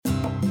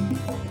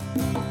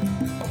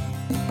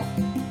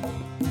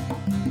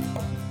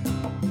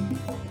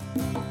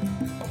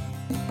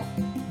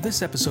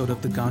This episode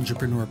of the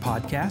Ganjapreneur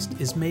podcast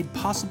is made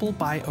possible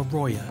by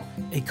Arroya,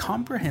 a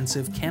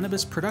comprehensive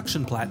cannabis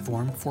production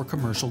platform for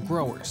commercial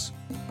growers.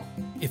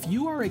 If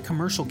you are a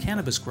commercial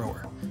cannabis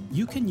grower,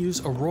 you can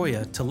use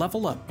Arroya to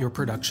level up your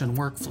production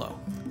workflow.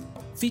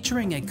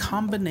 Featuring a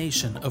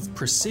combination of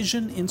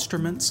precision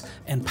instruments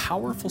and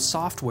powerful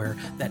software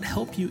that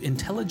help you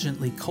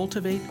intelligently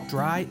cultivate,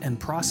 dry, and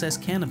process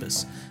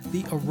cannabis,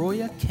 the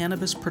Arroya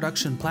Cannabis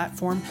Production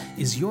Platform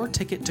is your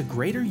ticket to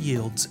greater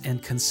yields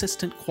and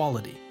consistent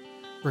quality.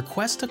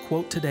 Request a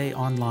quote today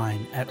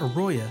online at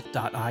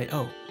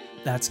arroya.io.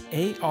 That's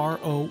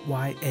AROYA.io.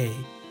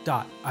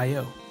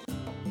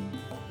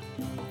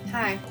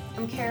 Hi,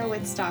 I'm Kara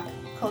Whitstock,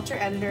 culture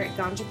editor at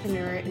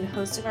Ganjapreneur and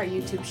host of our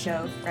YouTube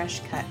show,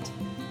 Fresh Cut.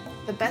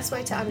 The best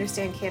way to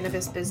understand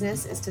cannabis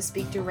business is to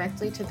speak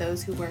directly to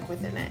those who work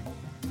within it,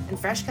 and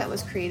Fresh Cut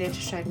was created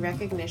to shine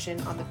recognition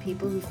on the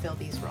people who fill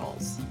these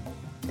roles.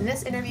 In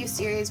this interview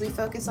series, we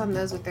focus on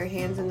those with their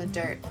hands in the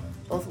dirt,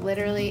 both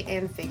literally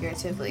and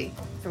figuratively,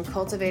 from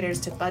cultivators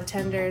to bud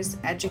tenders,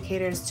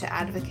 educators to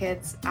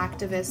advocates,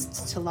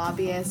 activists to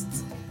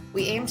lobbyists.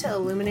 We aim to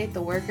illuminate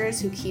the workers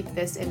who keep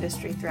this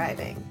industry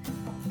thriving.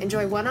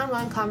 Enjoy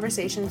one-on-one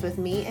conversations with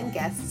me and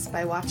guests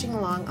by watching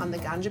along on the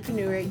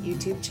Ganjapreneur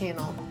YouTube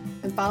channel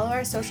and follow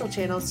our social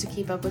channels to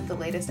keep up with the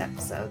latest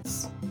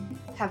episodes.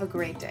 Have a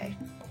great day.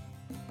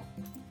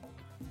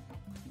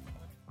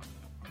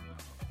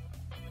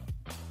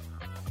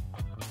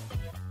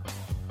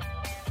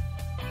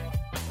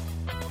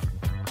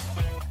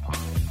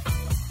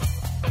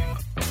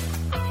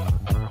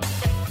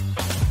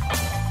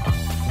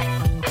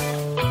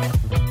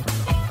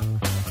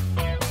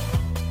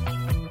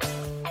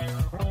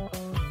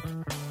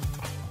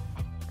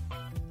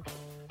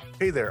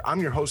 Hey there, I'm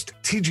your host,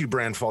 TG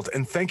Brandfault,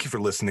 and thank you for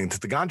listening to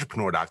the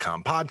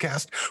Ganjapreneur.com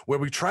podcast, where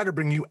we try to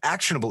bring you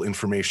actionable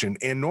information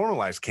and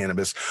normalize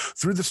cannabis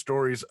through the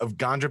stories of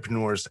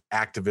ganjapreneurs,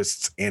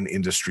 activists, and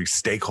industry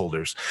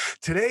stakeholders.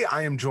 Today,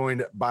 I am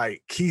joined by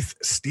Keith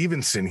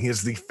Stephenson. He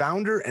is the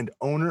founder and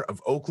owner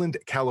of Oakland,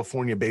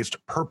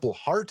 California-based Purple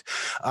Heart,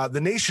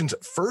 the nation's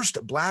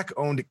first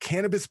Black-owned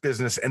cannabis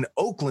business and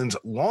Oakland's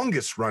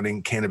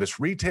longest-running cannabis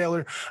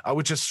retailer,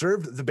 which has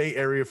served the Bay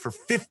Area for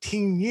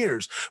 15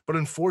 years, but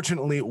unfortunately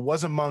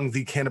was among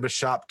the cannabis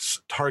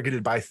shops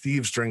targeted by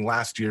thieves during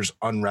last year's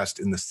unrest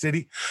in the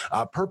city.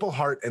 Purple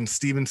Heart and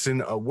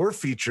Stephenson were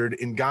featured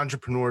in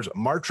Ganjapreneur's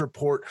March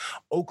report,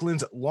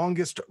 Oakland's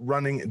longest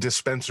running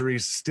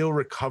dispensaries still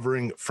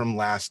recovering from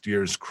last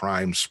year's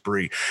crime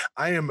spree.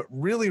 I am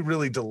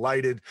really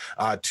delighted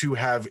to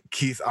have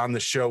Keith on the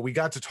show. We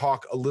got to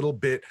talk a little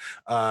bit,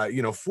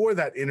 for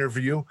that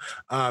interview,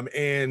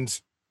 and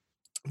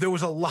there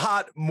was a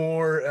lot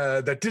more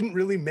that didn't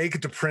really make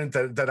it to print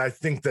that I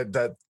think that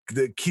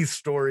the Keith's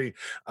story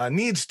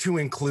needs to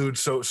include.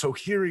 So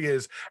here he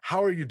is.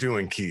 How are you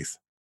doing, Keith?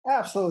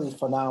 Absolutely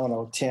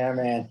phenomenal, Tim.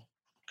 And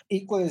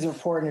equally as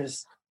important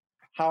as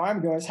how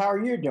I'm doing is how are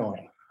you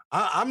doing?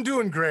 I'm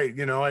doing great.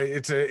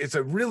 It's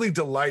a really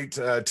delight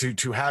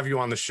to have you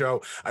on the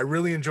show. I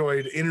really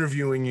enjoyed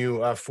interviewing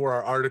you for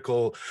our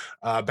article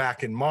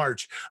back in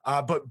March.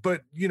 But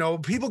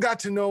people got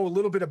to know a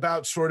little bit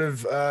about sort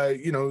of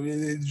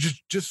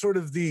just sort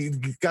of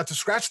got to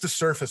scratch the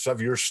surface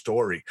of your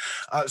story.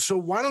 So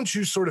why don't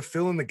you sort of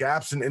fill in the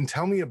gaps and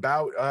tell me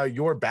about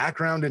your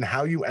background and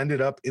how you ended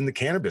up in the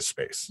cannabis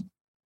space?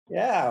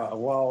 Yeah,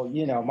 well,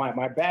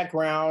 my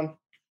background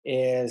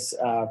is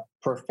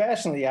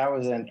professionally, I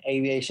was an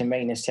aviation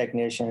maintenance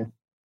technician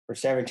for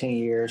 17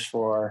 years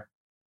for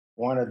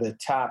one of the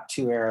top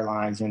two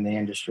airlines in the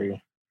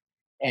industry.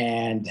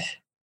 And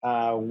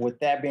with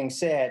that being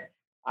said,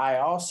 I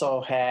also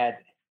had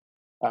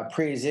a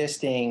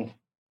pre-existing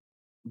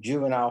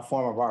juvenile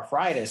form of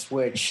arthritis,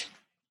 which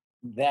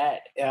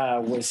that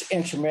was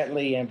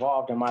intimately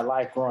involved in my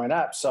life growing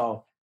up.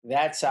 So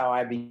that's how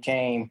I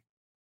became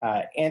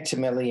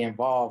intimately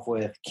involved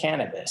with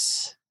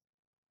cannabis.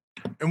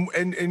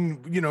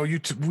 And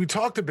we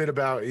talked a bit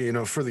about,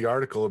 for the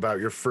article about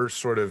your first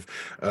sort of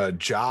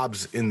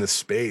jobs in the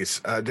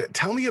space.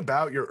 Tell me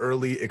about your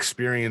early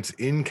experience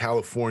in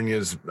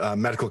California's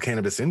medical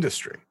cannabis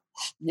industry.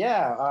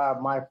 Yeah,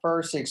 my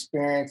first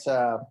experience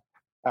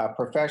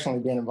professionally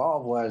being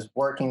involved was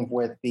working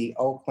with the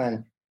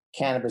Oakland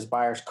Cannabis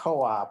Buyers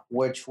Co-op,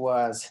 which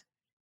was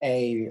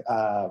a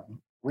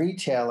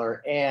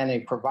retailer and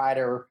a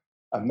provider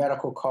of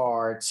medical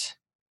cards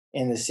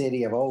in the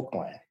city of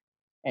Oakland.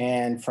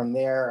 And from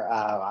there,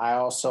 I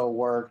also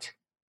worked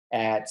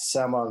at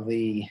some of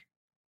the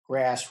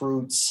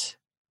grassroots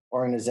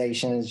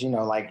organizations,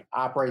 like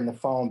operating the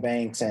phone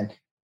banks and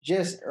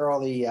just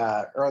early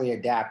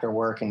adapter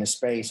work in the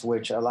space,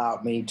 which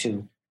allowed me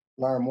to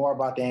learn more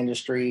about the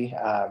industry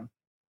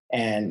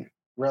and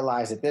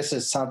realize that this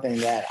is something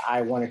that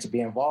I wanted to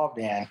be involved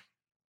in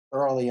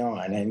early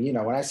on. And,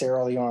 when I say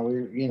early on,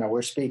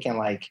 we're speaking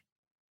like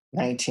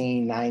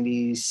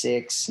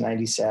 1996,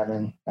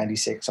 97,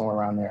 96, somewhere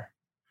around there.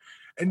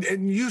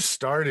 And you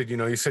started,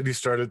 you said you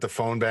started at the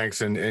phone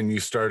banks and you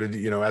started,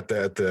 at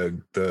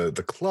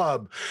the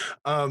club.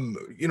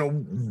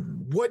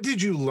 What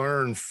did you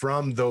learn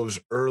from those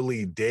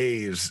early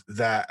days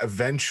that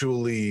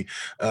eventually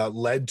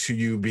led to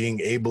you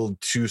being able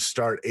to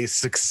start a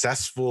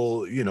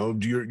successful,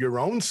 your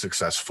own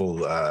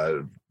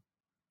successful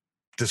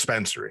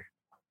dispensary?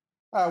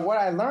 What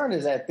I learned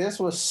is that this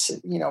was,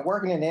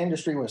 working in the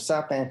industry was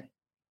something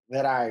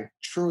that I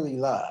truly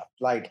loved.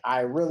 Like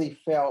I really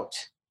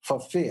felt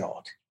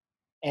fulfilled,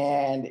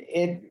 and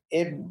it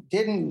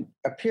didn't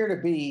appear to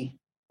be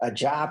a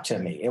job to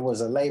me. It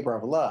was a labor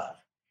of love,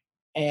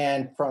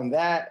 and from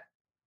that,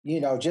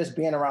 just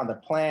being around the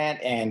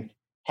plant and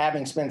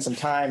having spent some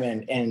time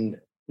in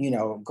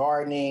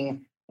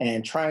gardening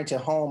and trying to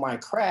hone my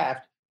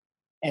craft,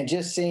 and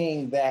just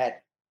seeing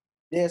that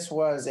this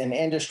was an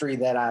industry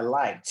that I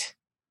liked.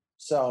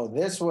 So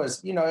this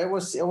was, it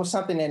was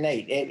something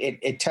innate.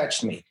 It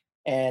touched me,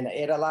 and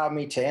it allowed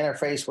me to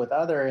interface with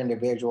other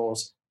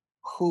individuals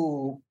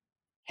who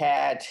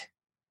had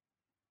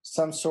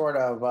some sort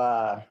of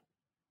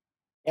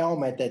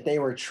ailment that they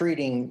were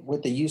treating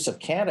with the use of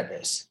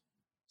cannabis.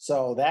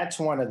 So that's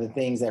one of the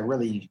things that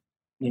really,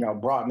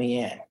 brought me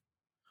in.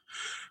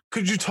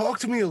 Could you talk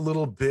to me a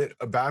little bit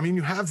about, I mean,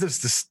 you have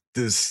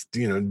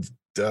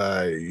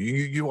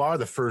you are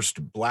the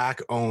first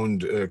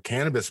Black-owned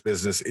cannabis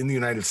business in the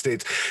United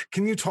States.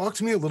 Can you talk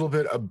to me a little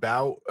bit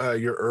about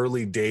your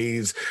early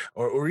days,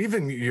 or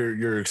even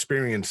your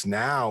experience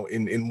now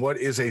in what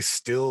is a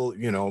still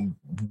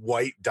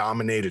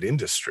white-dominated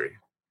industry?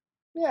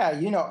 Yeah,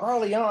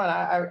 early on,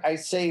 I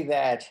say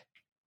that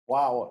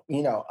while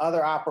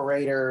other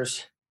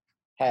operators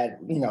had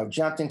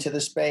jumped into the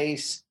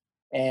space,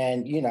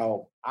 and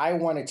I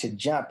wanted to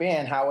jump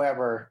in.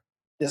 However,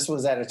 this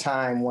was at a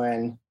time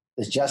when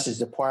the Justice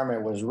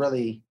Department was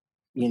really,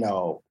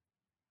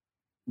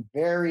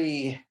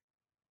 very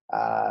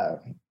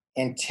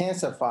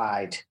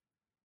intensified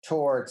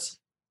towards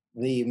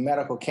the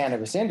medical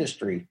cannabis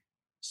industry.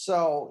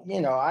 So,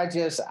 I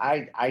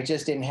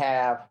just didn't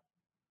have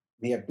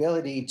the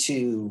ability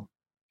to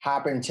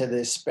hop into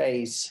this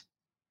space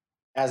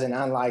as an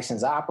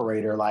unlicensed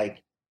operator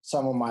like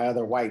some of my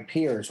other white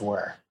peers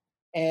were.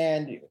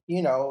 And,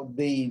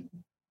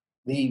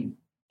 the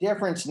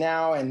difference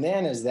now and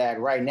then is that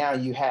right now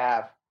you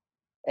have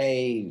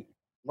a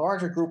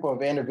larger group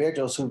of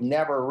individuals who've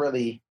never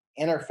really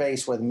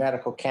interfaced with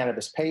medical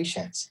cannabis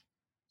patients.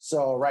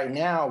 So right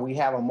now we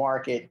have a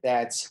market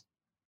that's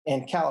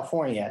in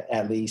California,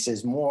 at least,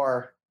 is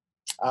more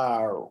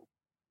uh,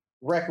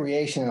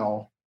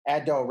 recreational,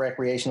 adult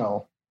recreationally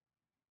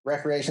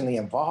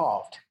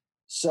involved.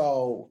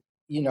 So,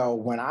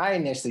 when I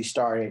initially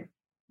started,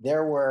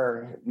 there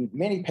were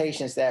many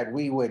patients that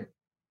we would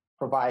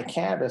provide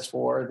cannabis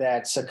for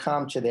that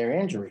succumbed to their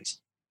injuries.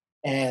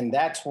 And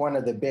that's one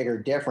of the bigger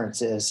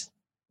differences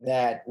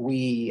that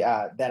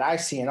that I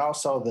see, and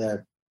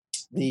also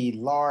the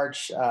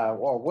large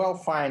or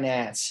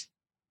well-financed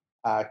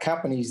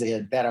companies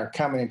that are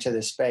coming into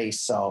this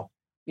space. So,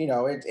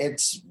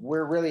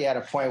 we're really at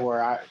a point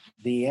where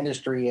the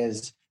industry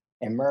is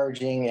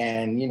emerging,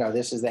 and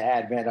this is the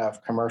advent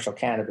of commercial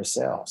cannabis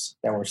sales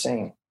that we're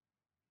seeing.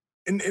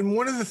 And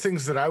one of the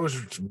things that I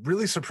was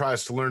really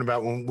surprised to learn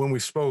about when we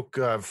spoke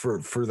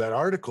for that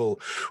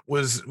article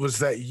was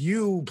that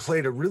you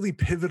played a really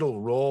pivotal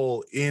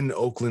role in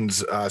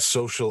Oakland's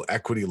social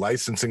equity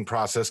licensing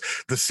process.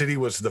 The city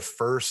was the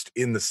first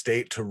in the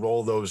state to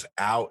roll those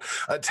out.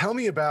 Tell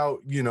me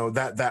about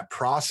that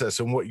process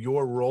and what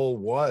your role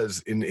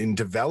was in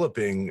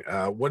developing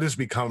what has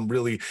become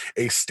really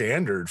a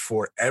standard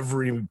for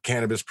every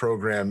cannabis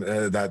program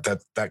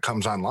that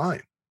comes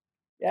online.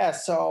 Yeah,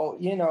 so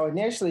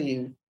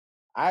initially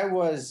I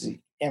was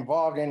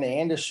involved in the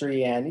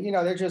industry, and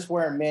there just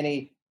weren't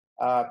many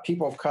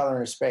people of color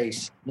in the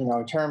space.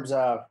 In terms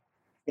of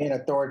being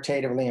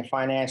authoritatively and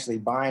financially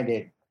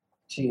binded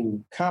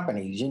to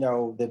companies.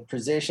 The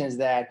positions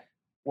that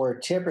were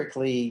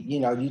typically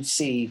you'd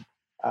see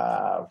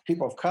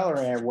people of color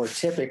in were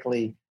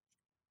typically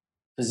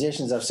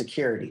positions of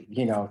security.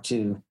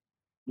 To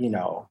you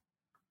know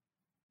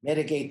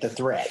mitigate the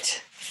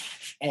threat.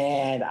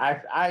 And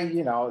I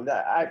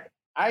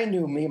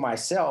knew me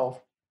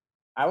myself,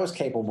 I was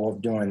capable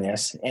of doing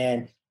this.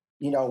 And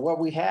what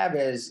we have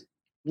is,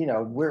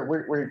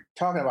 we're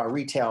talking about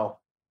retail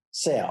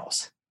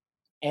sales.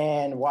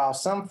 And while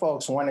some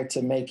folks wanted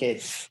to make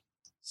it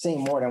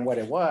seem more than what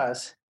it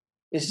was,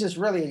 it was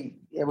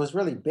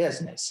really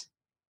business.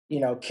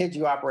 Could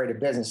you operate a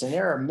business? And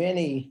there are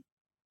many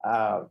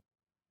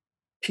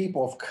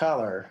people of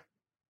color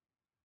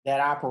that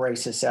operate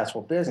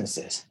successful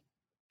businesses.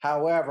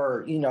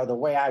 However, the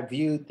way I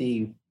viewed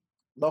the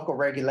local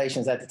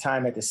regulations at the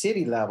time at the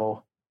city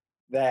level,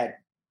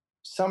 that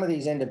some of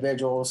these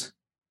individuals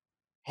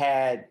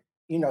had,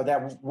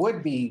 that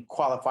would be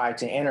qualified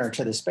to enter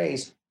into the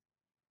space,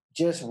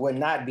 just would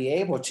not be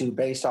able to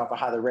based off of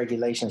how the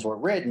regulations were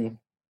written,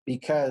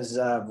 because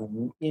of,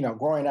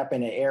 growing up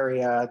in an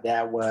area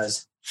that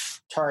was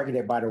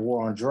targeted by the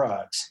war on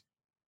drugs.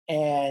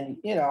 And,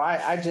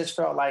 I just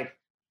felt like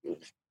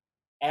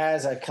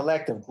as a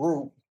collective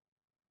group,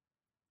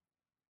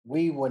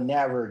 we would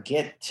never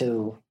get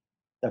to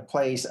the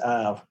place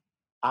of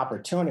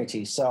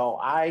opportunity. So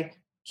I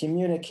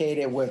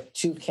communicated with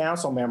two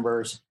council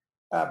members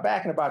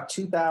back in about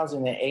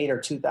 2008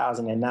 or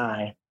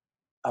 2009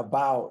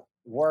 about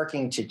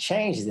working to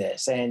change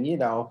this. And,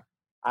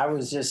 I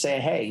was just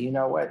saying, hey, you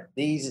know what?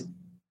 The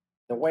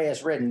way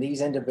it's written, these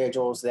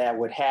individuals that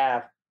would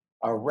have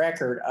a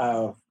record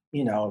of,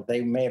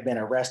 they may have been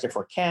arrested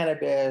for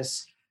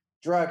cannabis,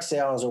 drug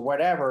sales, or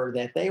whatever,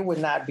 that they would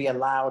not be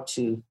allowed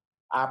to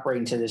operate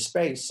into this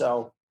space.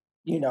 So,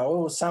 it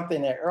was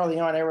something that early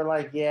on they were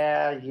like,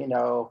 yeah,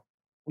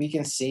 we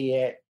can see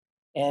it.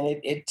 And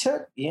it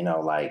took,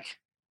 like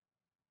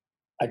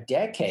a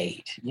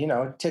decade,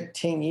 it took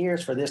 10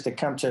 years for this to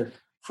come to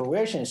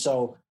fruition.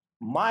 So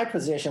my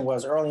position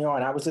was early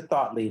on, I was a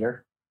thought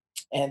leader.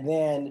 And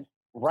then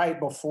right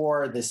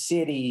before the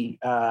city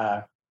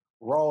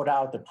rolled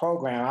out the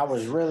program, I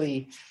was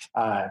really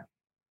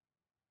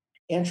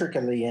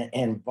intricately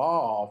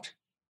involved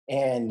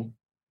in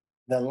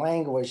the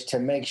language to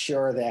make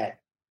sure that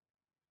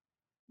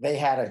they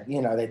had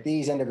that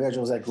these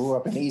individuals that grew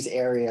up in these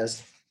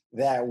areas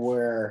that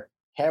were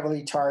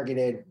heavily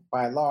targeted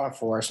by law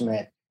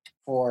enforcement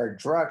for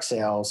drug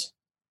sales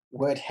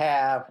would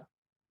have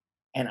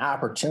an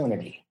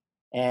opportunity.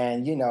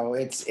 And,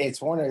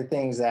 it's one of the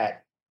things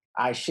that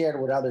I shared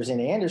with others in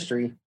the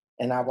industry,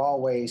 and I've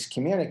always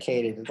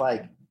communicated. It's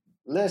like,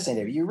 listen,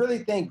 if you really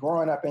think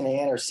growing up in the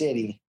inner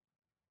city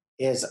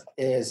is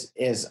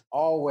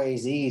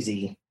always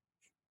easy,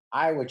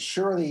 I would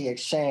surely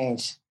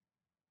exchange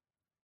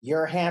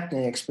your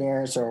Hampton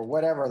experience or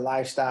whatever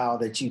lifestyle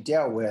that you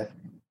dealt with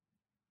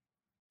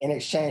in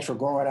exchange for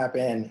growing up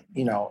in,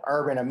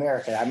 urban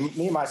America.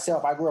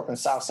 Myself, I grew up in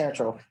South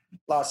Central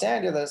Los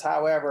Angeles.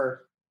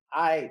 However,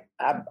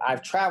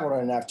 I've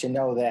traveled enough to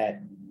know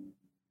that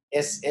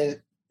this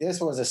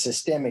was a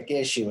systemic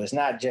issue. It's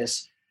not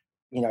just,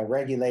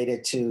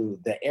 regulated to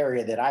the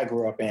area that I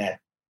grew up in.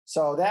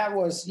 So that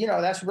was,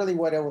 that's really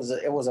what it was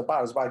about. It was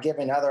about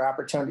giving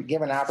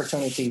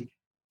opportunity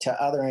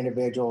to other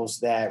individuals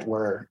that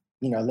were,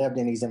 lived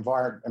in these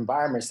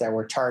environments that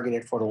were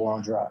targeted for the war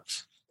on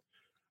drugs.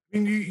 I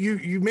mean,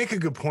 you make a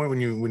good point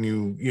when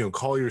you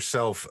call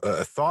yourself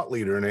a thought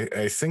leader, and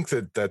I think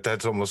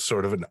that's almost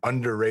sort of an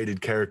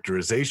underrated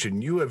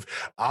characterization. You have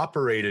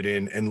operated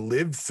in and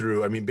lived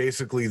through, I mean,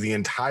 basically the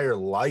entire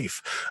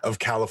life of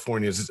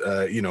California's,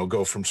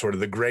 go from sort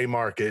of the gray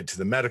market to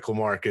the medical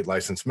market,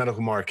 licensed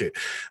medical market,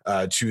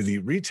 to the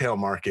retail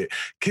market.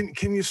 Can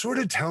you sort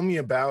of tell me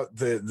about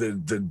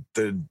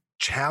the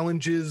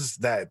challenges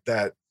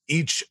that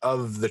each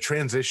of the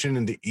transition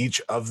into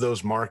each of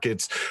those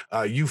markets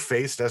you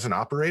faced as an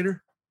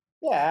operator?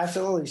 Yeah,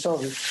 absolutely. So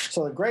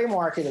the gray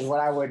market is what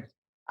I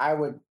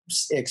would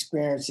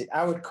experience.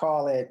 I would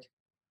call it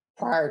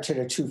prior to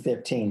the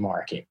 215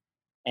 market.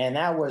 And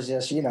that was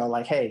just,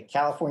 like, hey,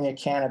 California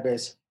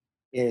cannabis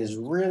is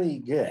really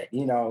good,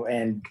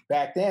 and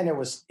back then it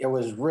was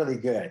really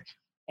good.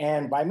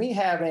 And by me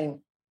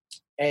having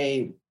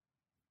a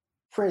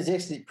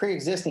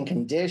pre-existing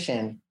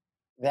condition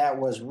that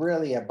was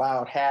really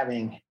about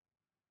having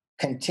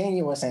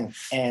continuous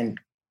and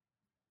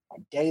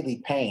daily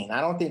pain.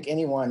 I don't think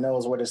anyone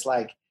knows what it's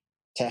like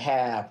to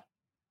have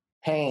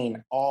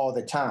pain all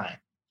the time.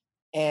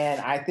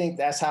 And I think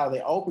that's how the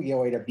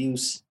opioid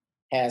abuse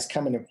has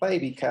come into play,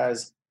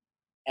 because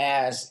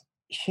as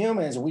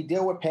humans, we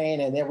deal with pain,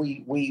 and then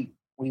we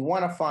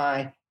want to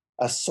find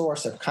a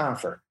source of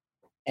comfort.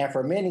 And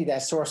for many,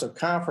 that source of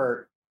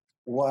comfort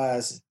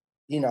was,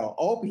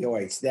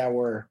 opioids that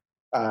were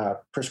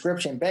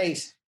prescription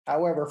based.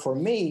 However, for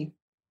me,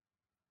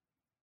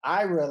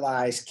 I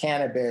realized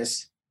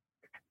cannabis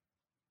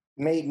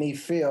made me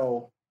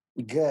feel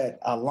good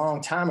a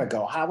long time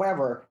ago.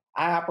 However,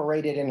 I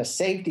operated in a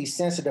safety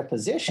sensitive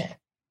position.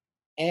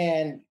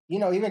 And,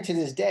 even to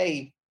this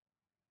day,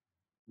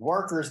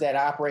 workers that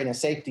operate in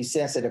safety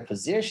sensitive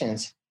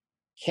positions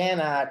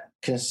cannot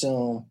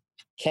consume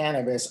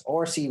cannabis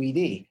or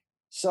CBD.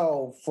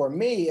 So for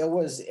me, it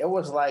was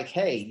like,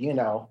 hey,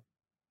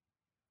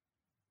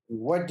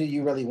 what do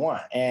you really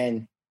want?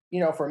 And,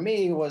 for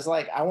me, it was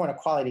like, I want a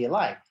quality of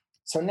life.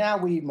 So now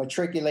we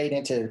matriculate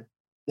into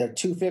the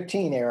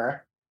 215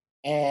 era,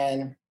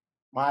 and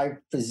my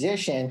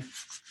physician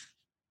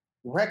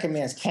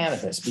recommends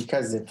cannabis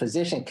because the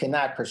physician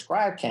cannot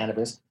prescribe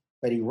cannabis,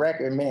 but he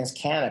recommends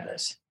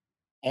cannabis.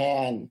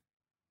 And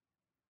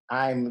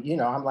I'm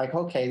like,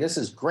 okay, this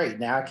is great.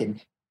 Now I can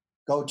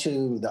go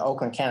to the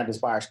Oakland Cannabis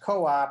Buyers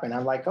Co-op, and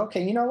I'm like,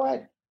 okay, you know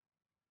what?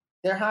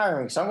 They're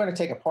hiring, so I'm going to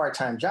take a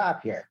part-time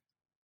job here.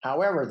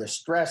 However, the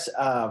stress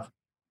of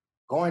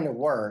going to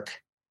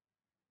work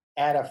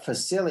at a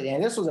facility,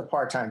 and this was a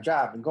part-time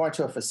job, and going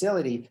to a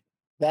facility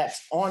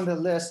that's on the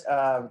list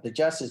of the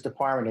Justice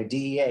Department or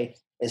DEA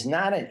is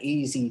not an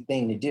easy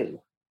thing to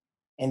do.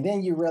 And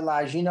then you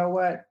realize, you know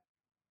what?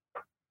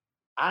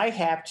 I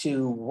have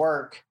to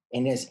work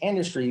in this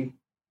industry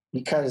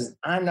because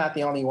I'm not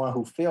the only one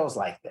who feels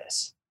like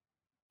this.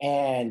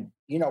 And,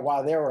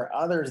 while there were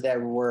others that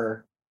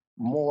were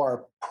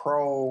more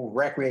pro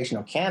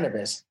recreational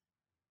cannabis,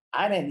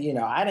 I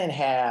didn't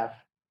have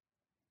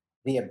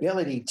the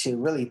ability to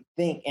really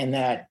think in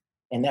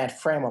that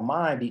frame of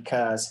mind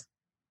because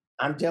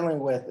I'm dealing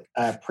with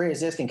a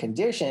pre-existing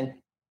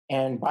condition,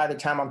 and by the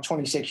time I'm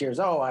 26 years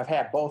old, I've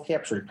had both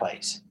hips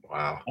replaced.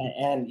 Wow.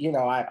 And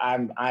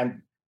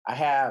I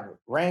have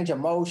range of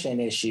motion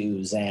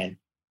issues, and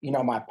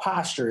my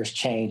posture is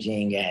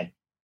changing, and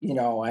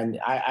and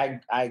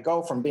I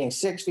go from being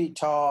 6 feet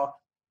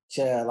tall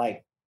to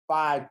like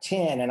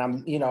 5'10", and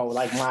I'm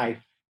like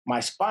my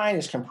spine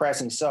is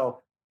compressing.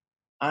 So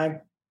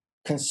I'm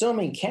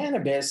consuming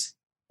cannabis,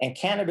 and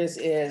cannabis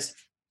is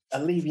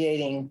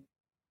alleviating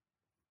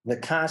the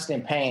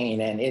constant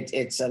pain, and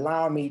it's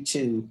allowing me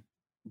to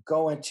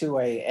go into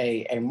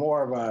a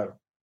more of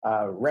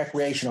a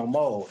recreational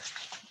mode.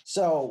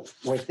 So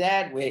with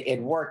that,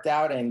 it worked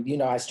out,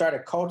 and I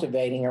started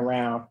cultivating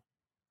around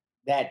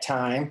that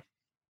time.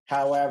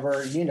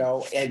 However,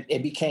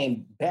 it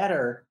became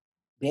better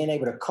being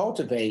able to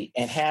cultivate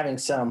and having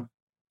some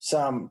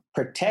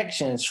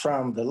protections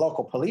from the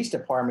local police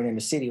department in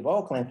the city of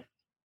Oakland,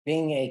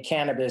 being a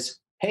cannabis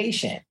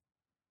patient.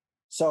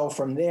 So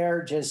from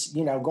there, just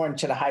going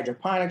to the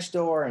hydroponic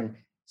store and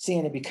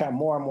seeing it become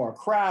more and more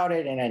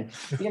crowded, and then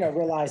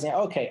realizing,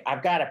 okay,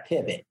 I've got to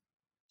pivot.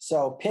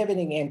 So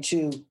pivoting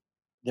into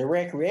the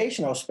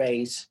recreational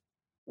space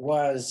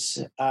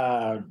was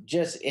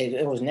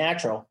it was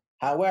natural.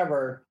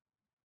 However,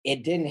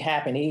 it didn't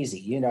happen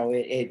easy.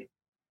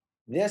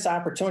 This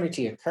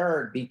opportunity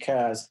occurred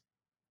because,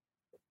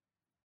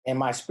 in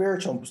my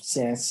spiritual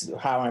sense,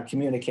 how I'm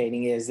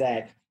communicating is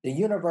that the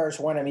universe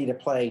wanted me to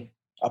play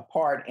a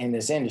part in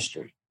this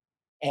industry.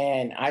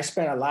 And I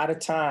spent a lot of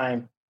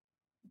time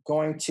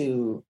going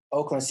to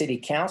Oakland City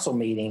Council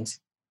meetings,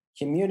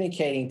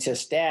 communicating to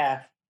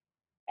staff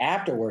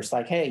afterwards,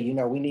 like, hey,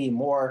 we need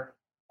more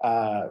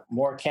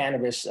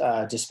cannabis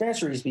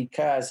dispensaries,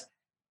 because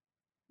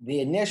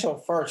the initial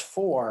first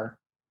 4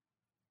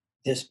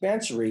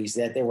 dispensaries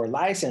that they were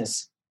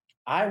licensed,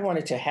 I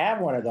wanted to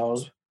have one of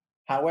those.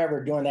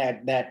 However, during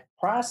that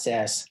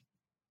process,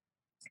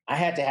 I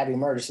had to have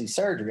emergency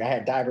surgery. I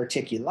had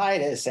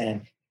diverticulitis,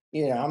 and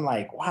I'm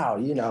like, wow,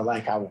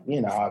 like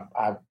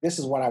I this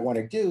is what I want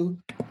to do.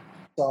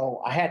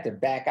 So I had to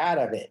back out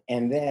of it,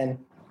 and then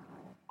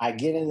I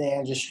get in the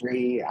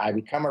industry. I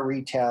become a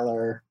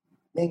retailer.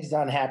 Things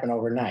don't happen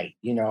overnight.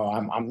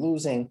 I'm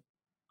losing.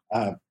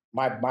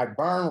 My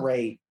burn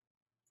rate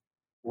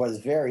was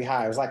very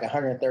high. It was like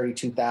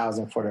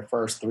 132,000 for the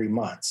first 3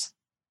 months,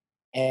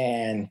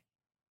 and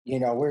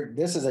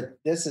this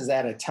is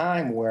at a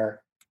time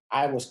where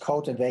I was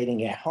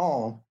cultivating at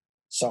home.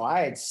 So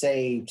I had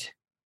saved,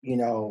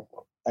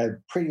 a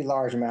pretty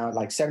large amount,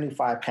 like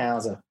 75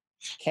 pounds of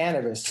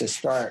cannabis to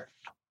start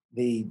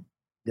the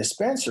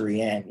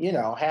dispensary. And,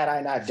 had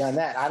I not done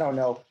that, I don't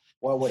know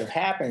what would have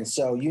happened.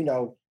 So,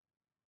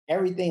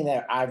 everything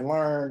that I've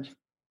learned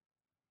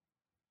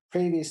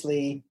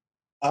previously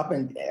up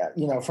and,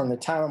 from the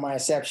time of my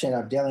inception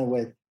of dealing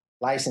with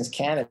licensed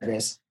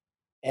cannabis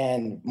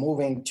and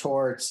moving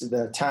towards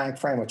the time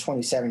frame of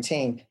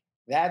 2017,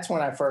 that's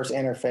when I first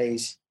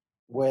interfaced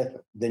with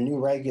the new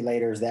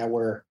regulators that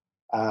were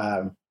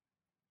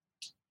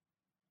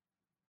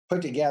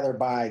put together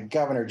by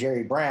Governor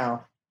Jerry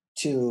Brown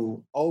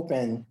to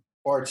open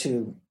or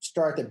to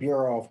start the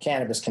Bureau of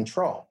Cannabis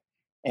Control.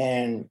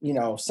 And,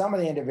 some of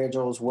the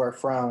individuals were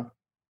from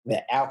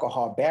the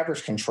Alcohol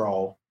Beverage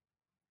Control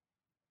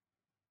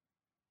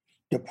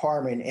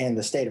Department in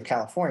the state of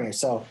California.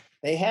 So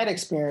they had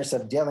experience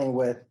of dealing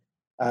with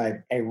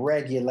a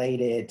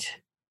regulated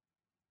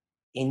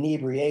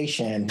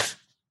inebriation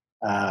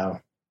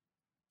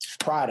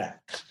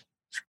product.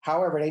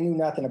 However, they knew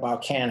nothing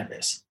about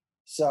cannabis.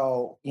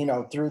 So,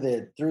 through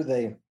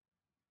the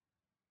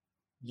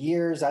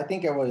years, I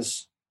think it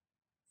was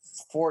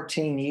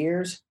 14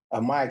 years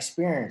of my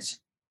experience,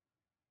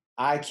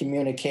 I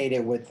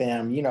communicated with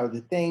them,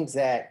 the things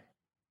that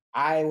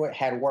I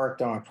had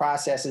worked on,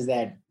 processes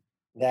that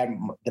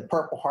the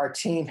Purple Heart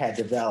team had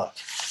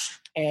developed.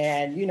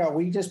 And,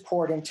 we just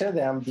poured into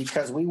them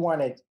because we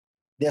wanted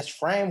this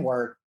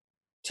framework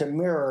to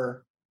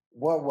mirror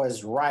what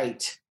was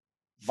right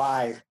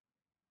by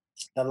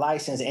the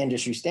licensed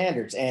industry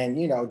standards. And,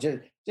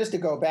 just to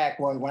go back,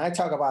 when I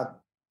talk about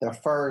the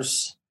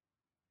first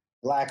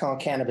Black-owned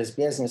cannabis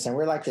business, and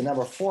we're like the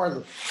number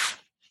 4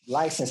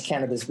 licensed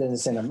cannabis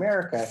business in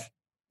America,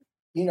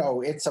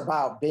 it's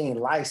about being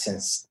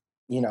licensed.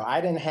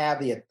 I didn't have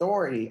the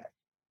authority.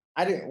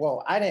 I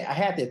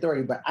had the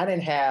authority, but I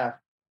didn't have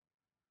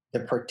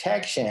the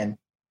protection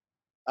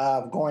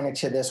of going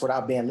into this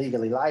without being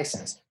legally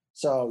licensed.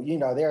 So,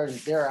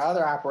 there are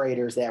other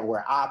operators that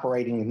were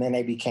operating and then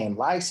they became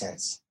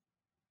licensed.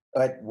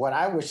 But what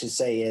I wish to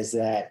say is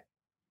that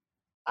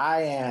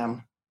I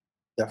am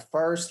the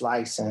first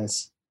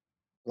licensed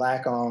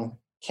Black-owned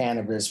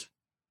cannabis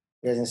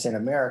business in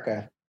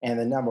America and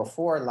the number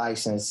 4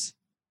 license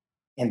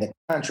in the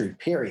country,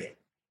 period.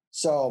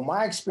 So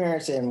my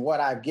experience and what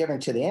I've given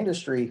to the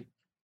industry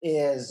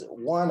is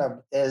one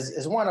of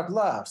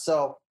love.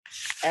 So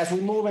as we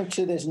move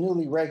into this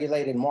newly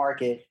regulated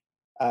market,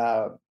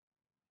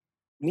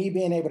 me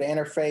being able to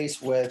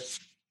interface with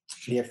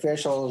the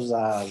officials,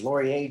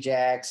 Lori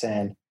Ajax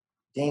and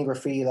Dean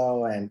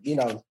Graffilo, and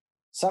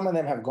some of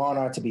them have gone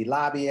on to be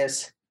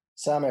lobbyists.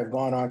 Some have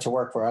gone on to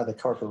work for other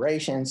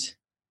corporations.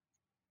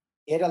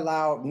 It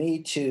allowed me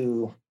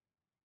to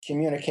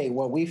communicate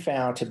what we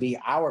found to be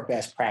our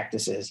best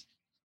practices.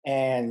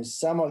 And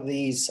some of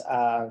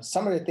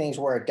the things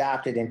were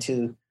adopted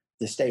into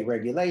the state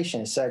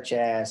regulations, such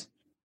as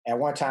at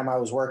one time I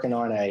was working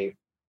on a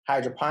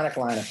hydroponic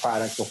line of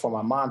products before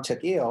my mom took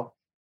ill,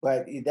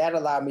 but that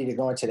allowed me to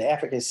go into the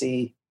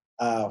efficacy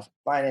of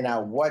finding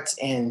out what's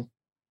in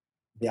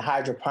the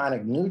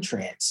hydroponic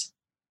nutrients.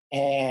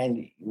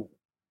 And,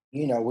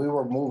 we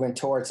were moving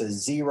towards a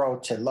zero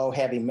to low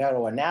heavy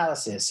metal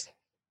analysis.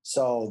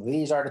 So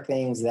these are the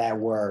things that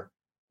were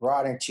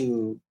brought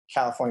into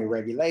California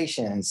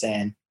regulations.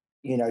 And,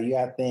 you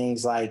have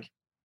things like,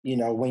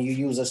 when you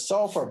use a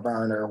sulfur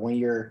burner, when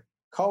you're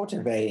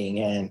cultivating,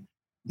 and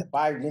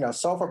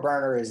sulfur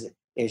burner is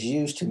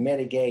used to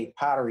mitigate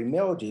powdery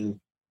mildew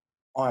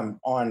on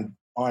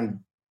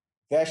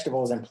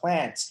vegetables and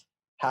plants.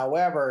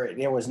 However,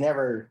 it was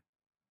never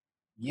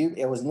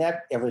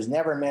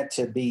meant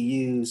to be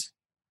used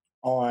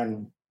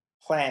on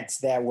plants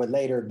that would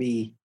later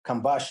be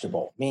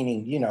combustible,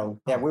 meaning,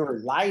 that we were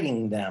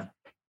lighting them,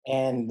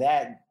 and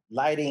that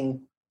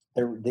lighting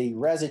the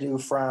residue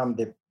from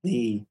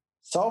the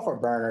sulfur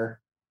burner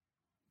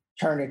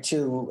turned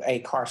into a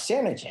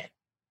carcinogen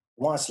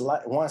once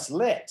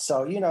lit.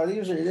 So,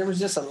 there was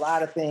just a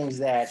lot of things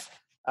that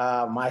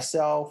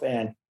myself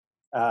and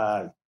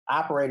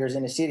operators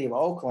in the city of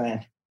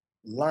Oakland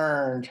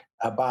learned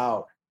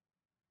about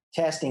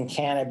testing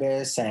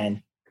cannabis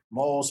and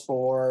mold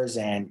spores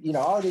and,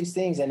 all these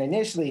things. And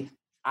initially,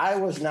 I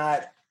was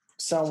not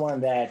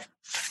someone that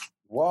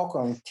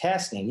welcomed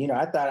testing.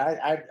 I thought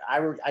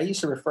I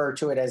used to refer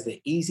to it as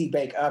the easy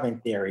bake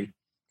oven theory.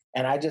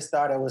 And I just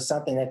thought it was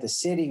something that the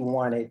city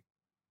wanted,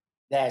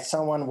 that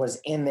someone was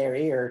in their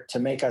ear to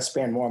make us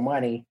spend more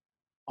money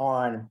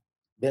on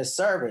this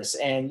service.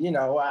 And,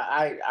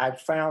 I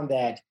found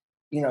that,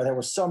 there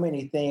were so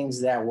many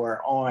things that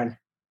were on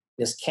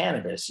this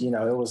cannabis. It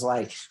was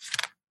like,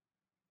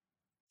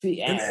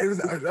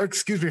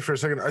 excuse me for a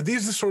second. Are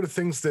these the sort of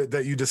things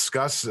that you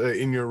discuss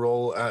in your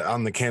role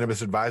on the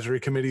Cannabis Advisory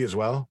Committee as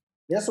well?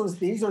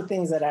 These are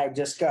things that I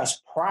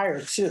discussed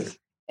prior to,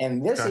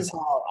 and this is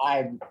how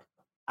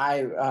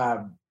I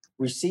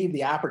received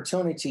the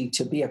opportunity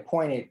to be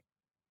appointed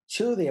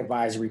to the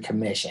advisory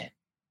commission.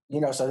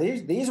 So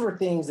these were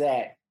things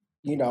that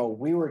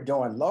we were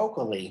doing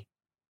locally,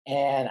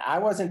 and I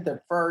wasn't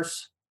the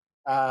first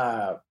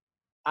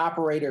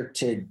operator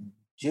to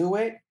do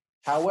it.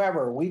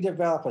 However, we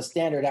developed a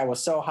standard that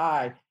was so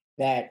high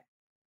that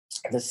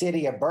the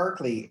city of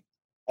Berkeley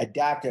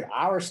adopted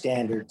our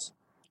standards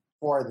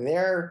for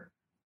their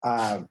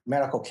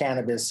medical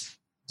cannabis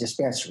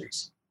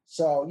dispensaries.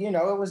 So, it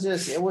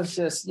was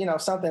just,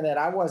 something that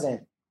I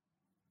wasn't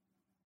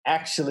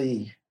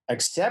actually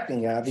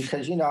accepting of,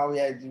 because,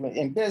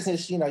 in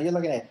business, you're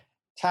looking at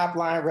top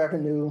line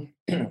revenue,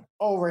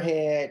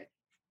 overhead,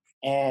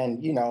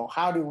 and,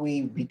 how do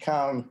we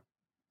become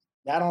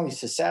not only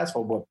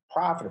successful, but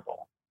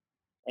profitable?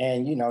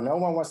 And, no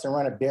one wants to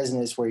run a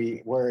business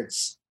where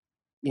it's,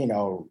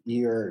 your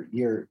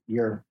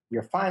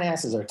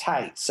finances are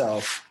tight.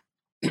 So,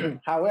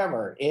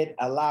 however, it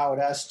allowed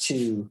us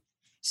to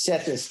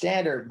set the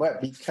standard, but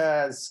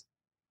because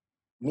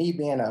me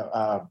being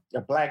a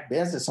Black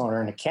business owner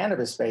in the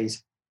cannabis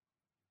space,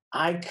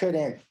 I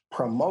couldn't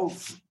promote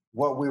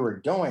what we were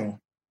doing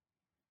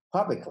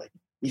publicly,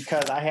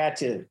 because I had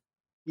to,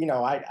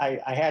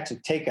 I had to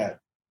take a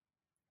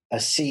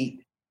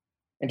seat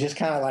and just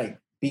kind of like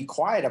be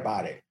quiet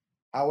about it.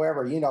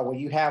 However, when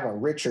you have a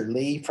Richard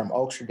Lee from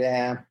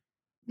Amsterdam,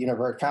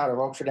 founder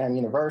of Amsterdam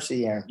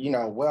University, and,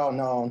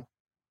 well-known,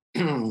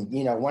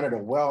 one of the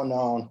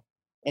well-known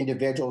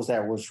individuals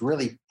that was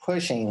really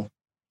pushing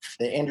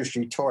the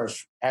industry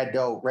towards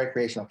adult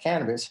recreational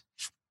cannabis,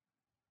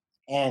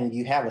 and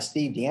you have a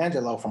Steve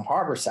D'Angelo from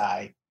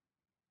Harborside,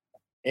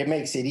 it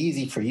makes it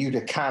easy for you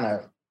to kind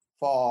of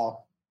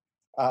fall.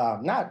 I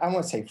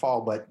wouldn't say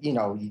fall, but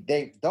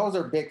those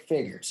are big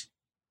figures.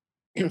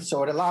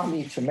 So it allowed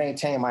me to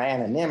maintain my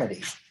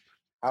anonymity.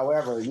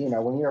 However,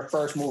 when you're a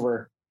first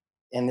mover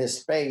in this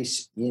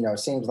space, it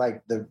seems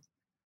like the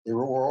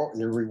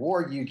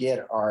reward you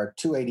get are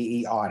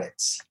 280E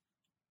audits.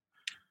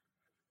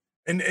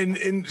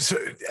 And so,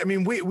 I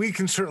mean, we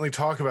can certainly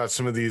talk about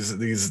some of these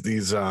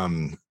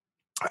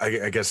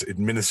I guess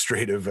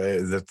administrative,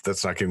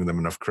 that's not giving them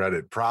enough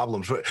credit,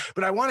 problems.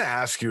 But I want to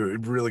ask you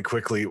really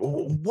quickly,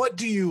 what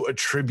do you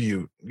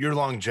attribute your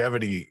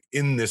longevity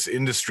in this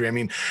industry? I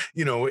mean,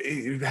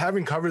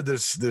 having covered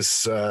this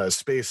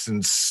space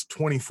since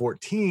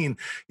 2014,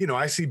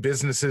 I see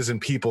businesses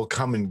and people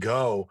come and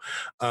go.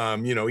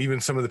 Even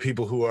some of the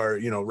people who are,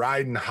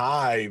 riding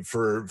high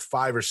for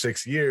 5 or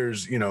 6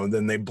 years,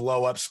 then they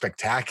blow up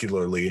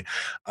spectacularly.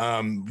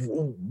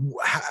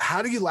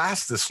 How do you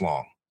last this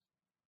long?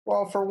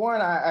 Well, for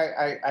one,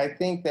 I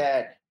think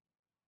that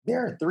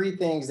there are three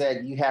things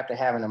that you have to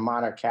have in the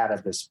modern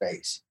cannabis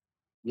space.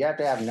 You have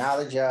to have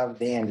knowledge of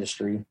the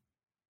industry.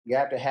 You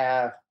have to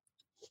have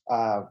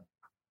uh,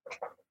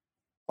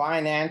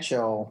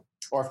 financial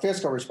or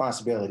fiscal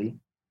responsibility,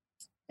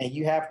 and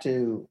you have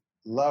to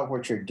love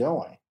what you're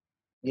doing.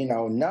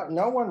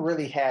 No one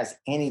really has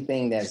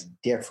anything that's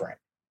different,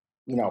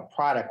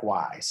 product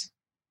wise.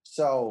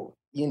 So,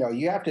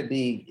 you have to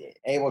be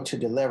able to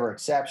deliver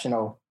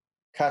exceptional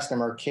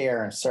customer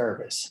care and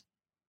service,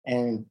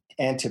 and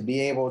to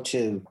be able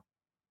to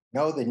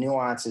know the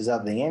nuances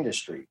of the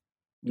industry,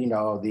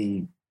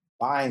 the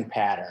buying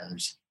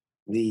patterns,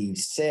 the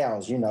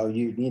sales.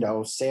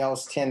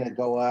 Sales tend to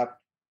go up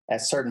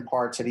at certain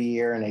parts of the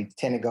year and they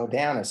tend to go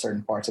down at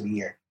certain parts of the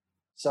year.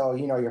 So,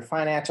 your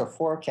financial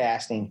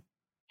forecasting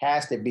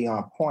has to be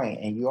on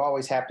point, and you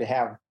always have to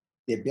have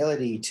the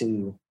ability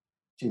to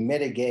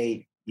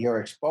mitigate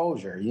your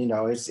exposure.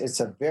 It's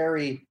a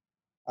very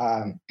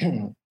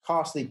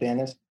costly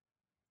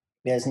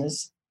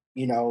business.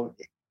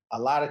 A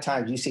lot of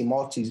times you see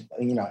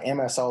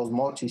MSOs,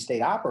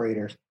 multi-state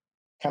operators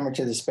coming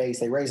to the space.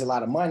 They raise a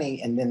lot of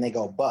money and then they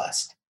go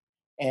bust.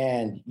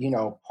 And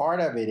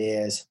part of it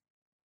is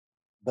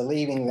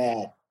believing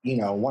that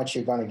once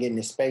you're going to get in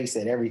the space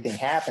that everything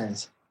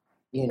happens,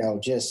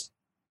 just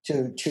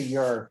to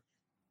your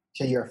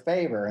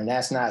favor, and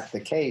that's not the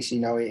case.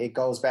 It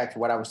goes back to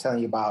what I was telling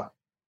you about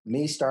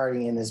me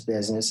starting in this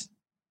business.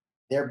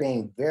 There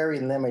being very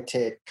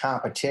limited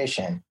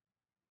competition,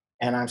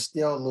 and I'm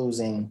still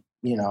losing.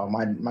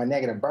 My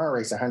negative burn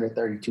rate is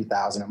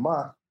 $132,000 a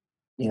month.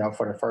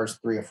 For the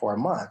first 3 or 4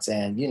 months,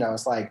 and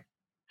it's like,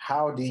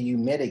 how do you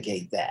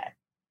mitigate that?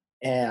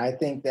 And I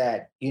think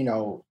that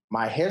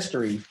my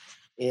history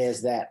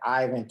is that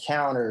I've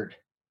encountered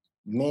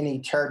many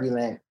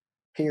turbulent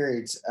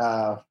periods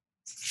of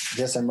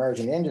this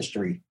emerging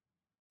industry,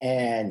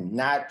 and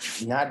not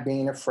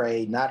being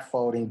afraid, not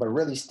folding, but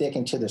really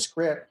sticking to the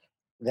script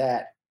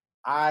that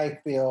I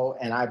feel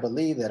and I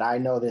believe that I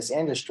know this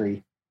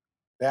industry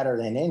better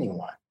than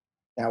anyone.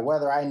 Now,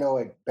 whether I know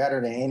it better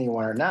than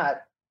anyone or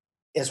not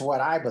is what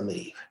I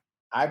believe.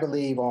 I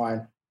believe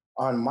on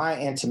my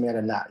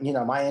intimate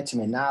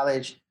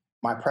knowledge,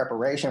 my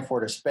preparation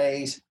for the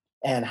space,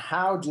 and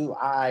how do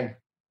I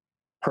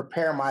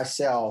prepare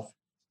myself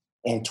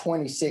in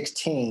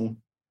 2016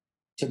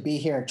 to be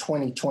here in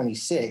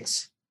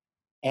 2026,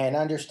 and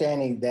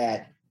understanding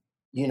that,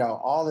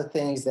 all the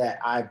things that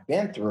I've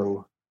been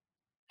through,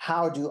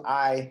 how do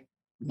I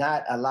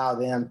not allow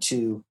them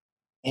to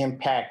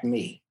impact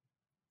me?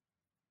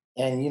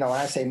 And, when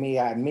I say me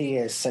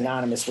is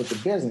synonymous with the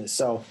business.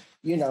 So,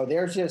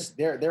 there's just,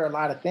 there are a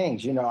lot of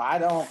things,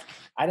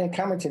 I didn't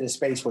come into this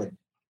space with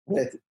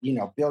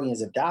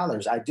billions of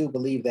dollars. I do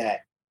believe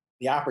that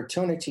the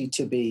opportunity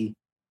to be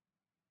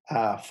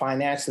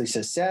financially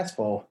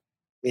successful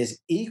is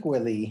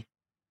equally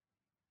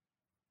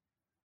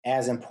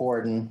as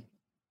important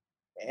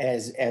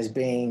as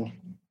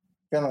being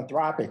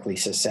philanthropically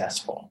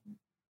successful.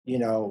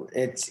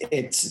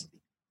 It's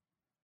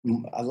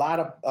a lot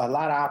of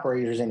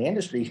operators in the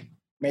industry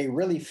may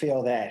really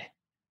feel that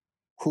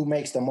who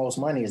makes the most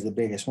money is the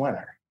biggest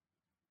winner.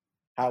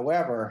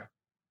 However,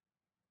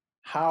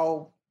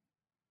 how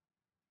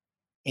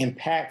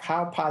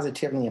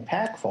positively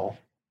impactful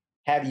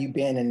have you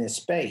been in this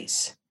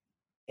space?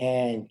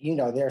 And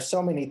there are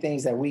so many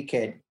things that we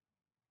could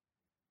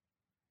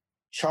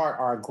chart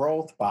our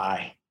growth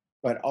by,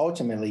 but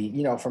ultimately,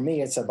 for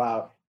me, it's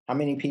about how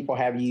many people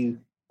have you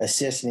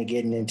assisted in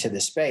getting into the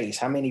space?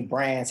 How many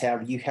brands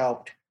have you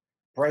helped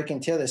break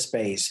into the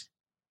space?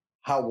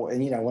 How,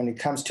 when it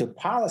comes to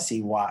policy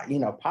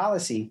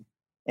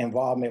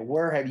involvement,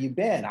 where have you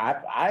been?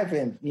 I've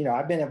been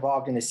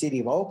involved in the city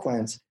of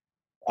Oakland's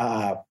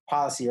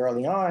policy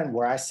early on,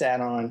 where I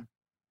sat on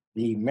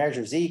the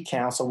Measure Z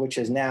Council, which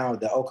is now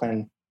the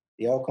Oakland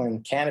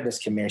Cannabis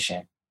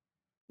Commission,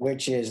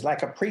 which is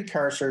like a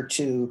precursor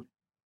to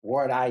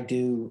what I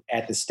do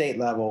at the state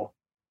level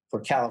for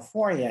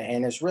California.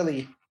 And it's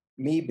really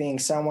me being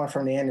someone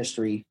from the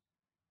industry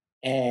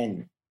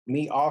and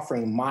me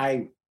offering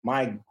my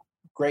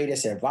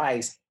greatest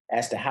advice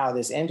as to how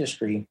this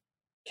industry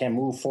can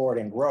move forward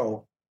and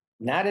grow,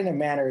 not in a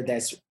manner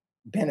that's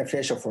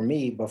beneficial for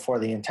me, but for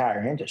the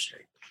entire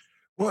industry.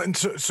 Well, and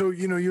so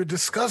you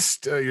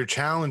discussed your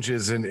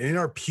challenges, and in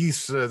our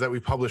piece that we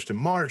published in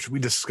March, we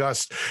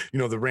discussed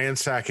the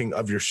ransacking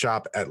of your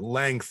shop at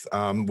length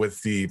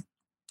with the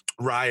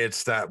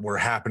riots that were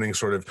happening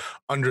sort of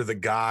under the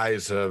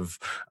guise of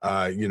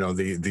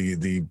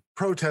the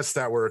protests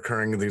that were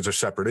occurring. These are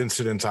separate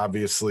incidents,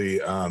 obviously.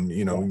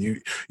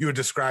 You had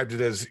described it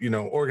as,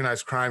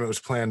 organized crime. It was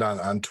planned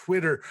on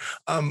Twitter.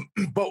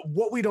 But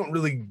what we don't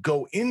really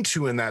go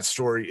into in that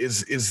story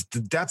is the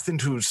depth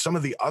into some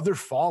of the other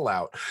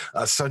fallout,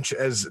 such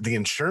as the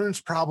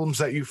insurance problems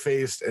that you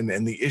faced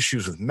and the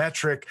issues with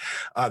Metric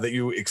that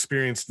you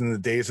experienced in the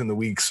days and the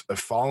weeks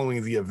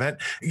following the event.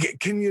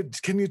 Can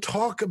you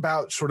talk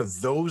about sort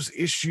of those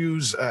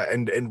issues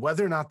and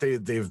whether or not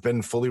they've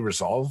been fully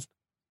resolved?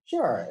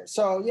 Sure.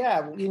 So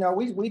yeah,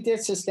 we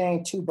did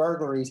sustain 2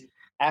 burglaries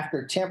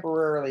after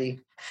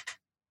temporarily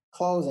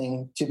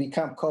closing to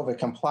become COVID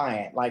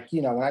compliant. Like,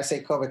 when I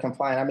say COVID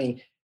compliant, I mean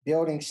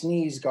building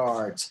sneeze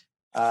guards,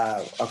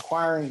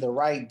 acquiring the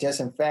right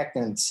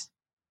disinfectants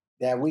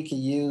that we can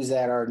use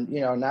that are,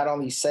 not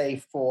only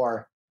safe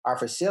for our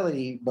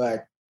facility,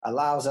 but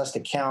allows us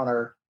to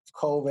counter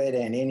COVID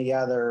and any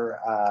other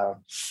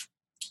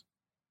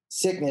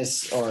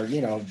sickness or,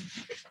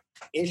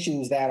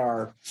 issues that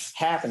are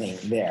happening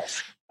there.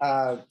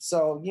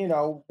 So,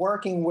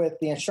 working with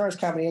the insurance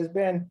company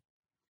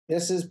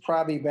this has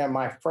probably been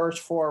my first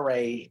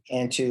foray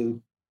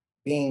into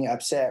being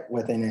upset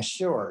with an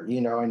insurer,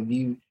 and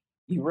you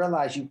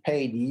realize you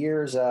paid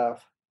years of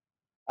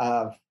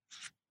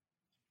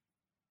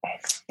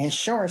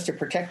insurance to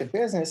protect the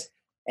business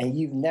and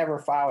you've never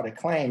filed a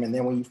claim. And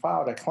then when you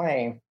filed a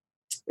claim,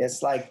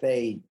 it's like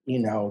they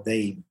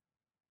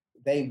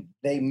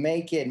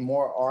make it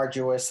more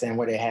arduous than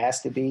what it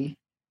has to be.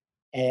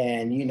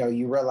 And,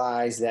 you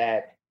realize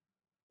that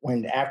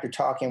after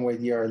talking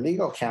with your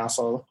legal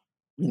counsel,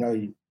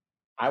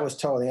 I was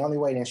told the only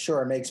way the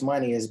insurer makes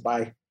money is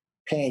by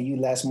paying you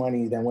less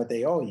money than what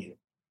they owe you.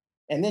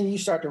 And then you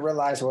start to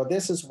realize, well,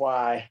 this is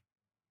why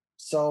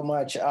so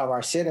much of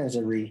our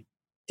citizenry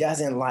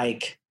doesn't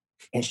like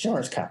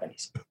insurance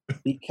companies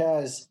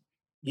because,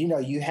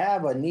 you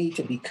have a need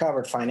to be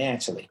covered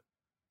financially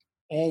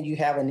and you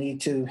have a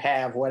need to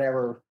have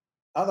whatever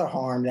other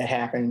harm that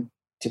happened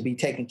to be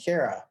taken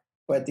care of.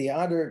 But the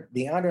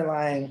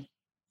underlying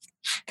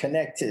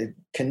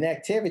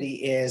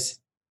connectivity is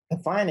the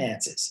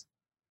finances.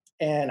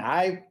 And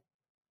I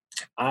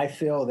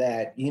feel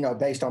that,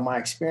 based on my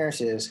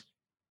experiences,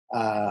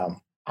 I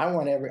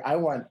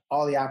want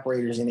all the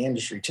operators in the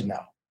industry to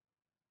know,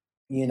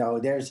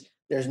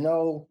 there's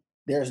no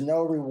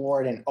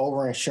reward in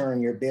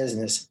over-insuring your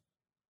business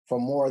for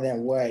more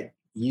than what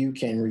you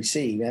can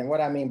receive. And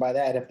what I mean by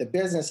that, if the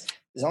business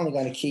is only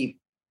going to keep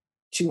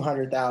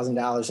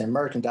 $200,000 in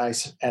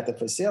merchandise at the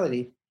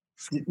facility,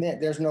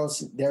 there's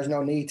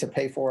no need to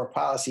pay for a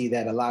policy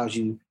that allows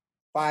you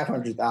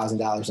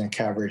 $500,000 in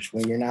coverage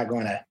when you're not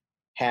going to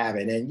have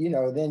it. And,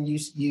 then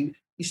you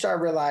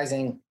start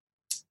realizing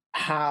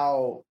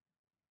how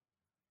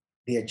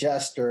the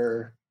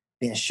adjuster,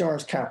 the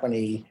insurance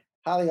company,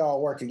 how they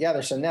all work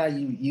together. So now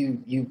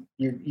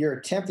you're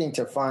attempting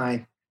to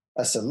find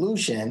a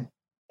solution,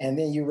 and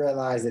then you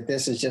realize that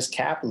this is just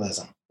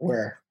capitalism,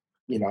 where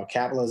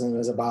capitalism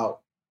is about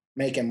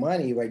making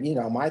money. But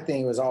my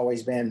thing has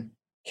always been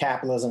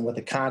capitalism with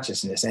a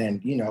consciousness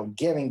and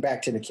giving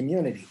back to the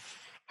community.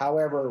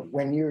 However,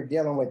 when you're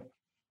dealing with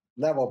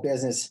level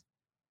business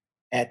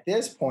at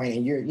this point,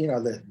 and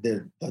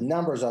the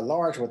numbers are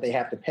large, what they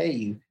have to pay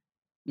you.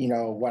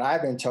 What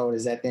I've been told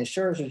is that the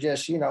insurers are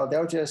just,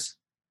 they'll just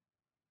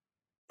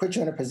put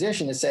you in a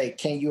position to say,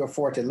 can you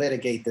afford to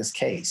litigate this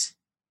case?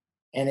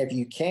 And if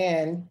you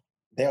can,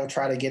 they'll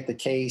try to get the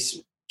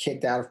case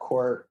kicked out of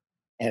court.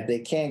 And if they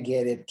can't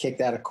get it kicked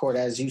out of court,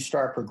 as you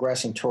start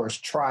progressing towards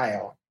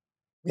trial,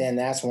 then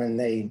that's when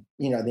the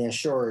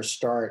insurers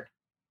start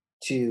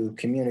to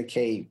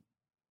communicate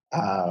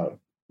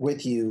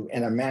with you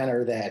in a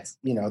manner that,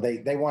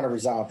 they want to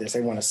resolve this.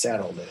 They want to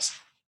settle this.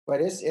 But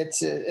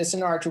it's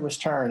an arduous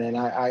turn. And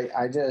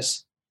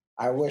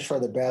I wish for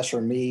the best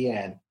for me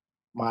and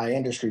my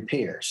industry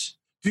peers.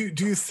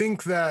 Do you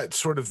think that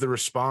sort of the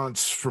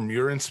response from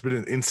your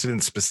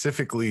incident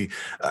specifically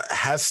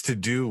has to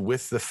do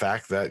with the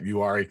fact that you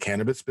are a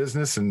cannabis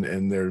business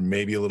and there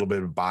may be a little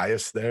bit of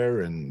bias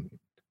there? And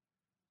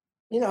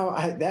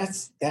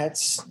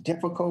that's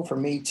difficult for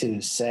me to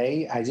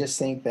say. I just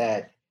think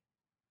that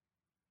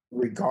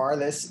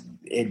regardless,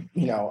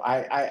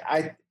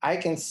 I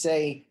can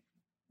say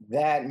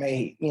that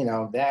may be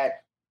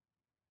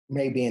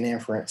an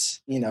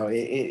inference.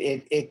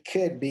 It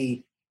could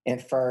be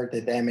inferred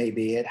that may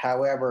be it.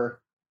 However,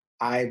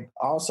 I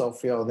also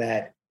feel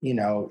that,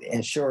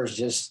 insurers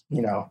just,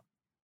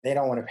 they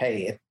don't want to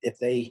pay if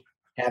they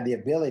have the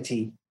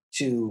ability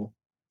to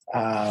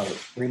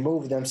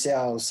remove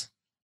themselves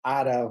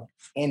out of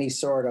any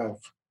sort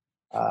of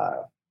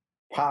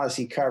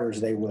policy coverage,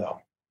 they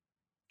will.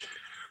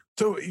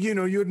 So,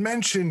 you had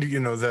mentioned,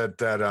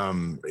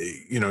 that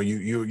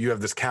you have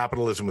this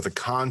capitalism with a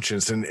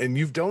conscience, and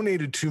you've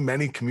donated to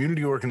many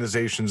community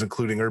organizations,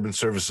 including Urban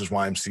Services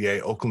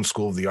YMCA, Oakland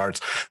School of the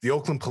Arts, the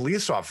Oakland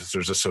Police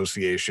Officers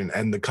Association,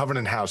 and the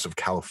Covenant House of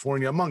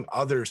California, among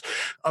others.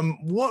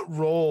 What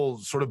role,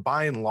 sort of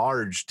by and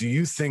large, do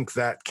you think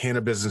that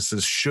cannabis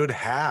businesses should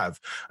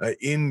have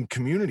in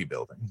community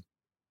building?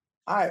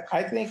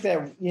 I think that,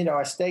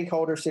 as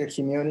stakeholders to the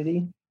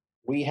community,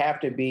 we have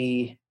to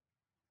be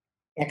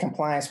in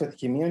compliance with the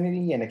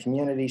community, and the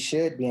community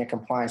should be in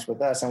compliance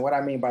with us. And what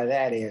I mean by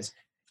that is,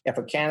 if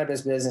a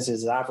cannabis business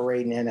is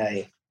operating in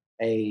a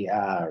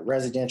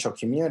residential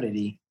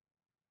community,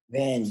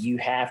 then you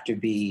have to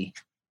be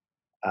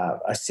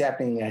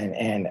accepting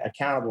and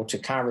accountable to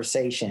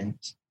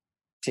conversations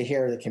to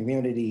hear the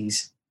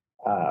community's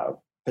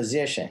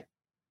position.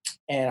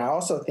 And I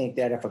also think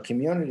that if a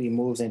community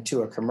moves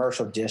into a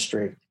commercial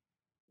district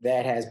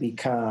that has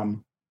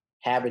become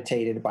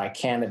habitated by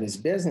cannabis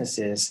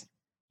businesses,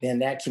 then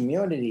that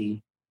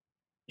community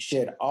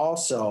should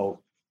also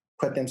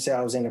put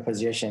themselves in a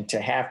position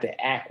to have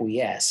to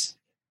acquiesce.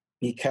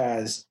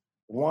 Because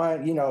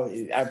one,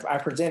 I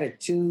presented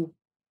two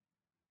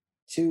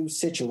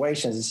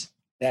situations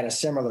that are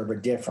similar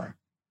but different.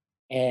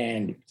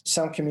 And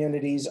some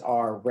communities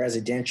are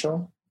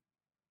residentially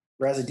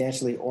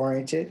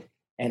oriented,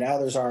 and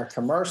others are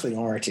commercially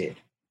oriented.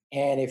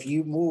 And if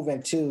you move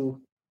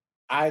into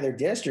either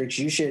districts,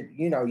 you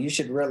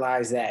should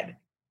realize that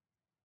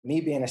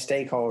me being a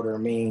stakeholder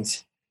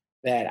means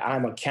that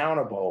I'm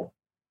accountable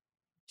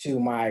to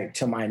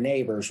my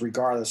neighbors,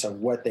 regardless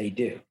of what they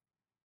do.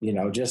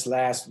 Just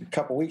last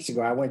couple weeks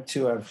ago, I went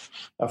to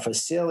a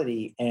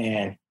facility,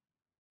 and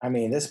I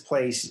mean, this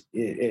place,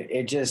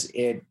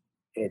 there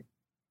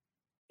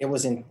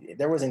was an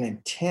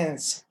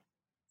intense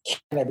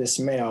cannabis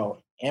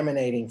smell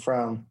emanating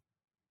from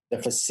the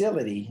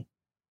facility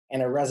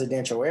in a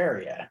residential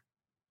area.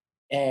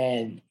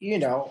 And,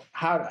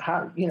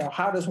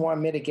 how does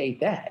one mitigate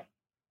that?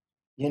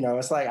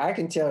 It's like, I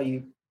can tell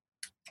you,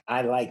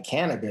 I like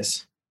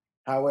cannabis.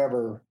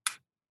 However,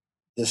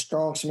 the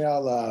strong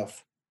smell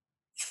of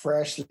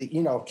freshly,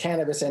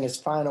 cannabis in its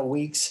final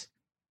weeks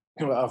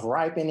of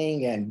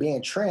ripening and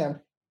being trimmed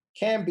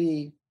can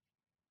be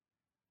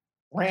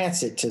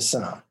rancid to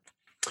some.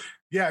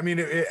 Yeah, I mean,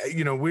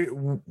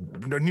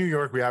 New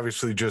York, we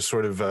obviously just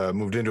sort of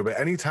moved into it. But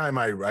anytime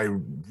I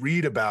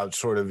read about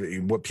sort of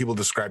what people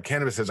describe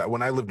cannabis as,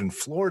 when I lived in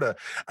Florida,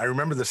 I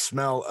remember the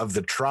smell of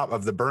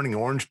the burning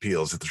orange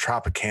peels at the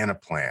Tropicana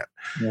plant.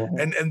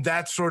 Mm-hmm. And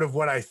that's sort of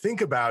what I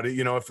think about it.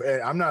 If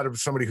I'm not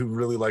somebody who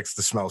really likes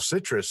the smell of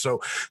citrus. So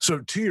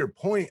to your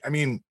point, I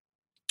mean,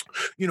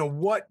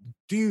 what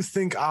do you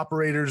think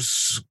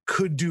operators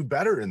could do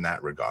better in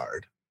that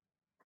regard?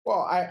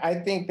 Well, I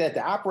think that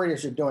the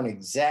operators are doing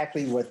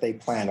exactly what they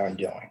plan on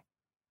doing.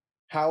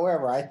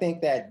 However, I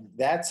think that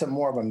that's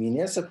more of a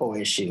municipal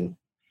issue,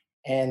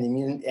 and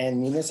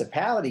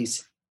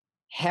municipalities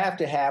have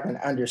to have an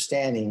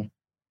understanding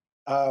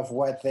of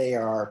what they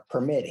are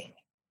permitting.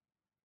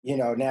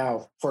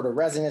 Now, for the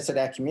residents of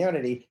that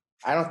community,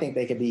 I don't think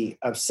they could be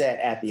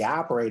upset at the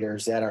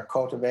operators that are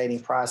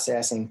cultivating,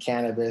 processing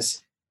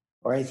cannabis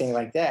or anything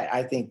like that.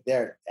 I think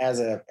they're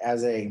as a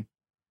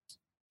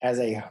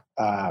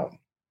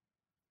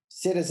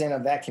citizen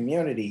of that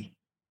community,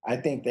 I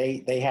think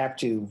they have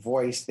to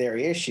voice their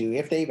issue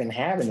if they even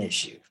have an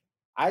issue.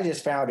 I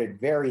just found it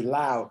very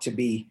loud to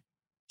be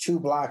 2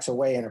 blocks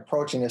away and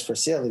approaching this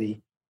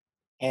facility,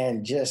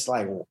 and just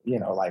like,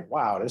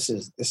 wow, this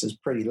is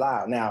pretty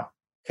loud. Now,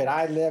 could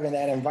I live in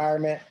that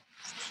environment?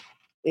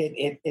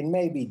 It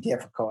may be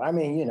difficult. I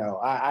mean,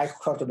 I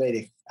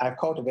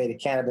cultivated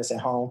cannabis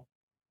at home,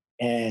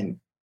 and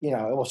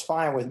it was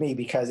fine with me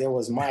because it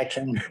was my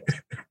cannabis.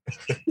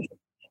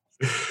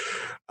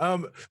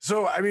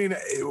 So, I mean,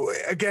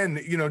 again,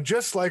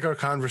 just like our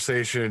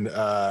conversation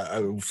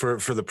for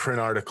the print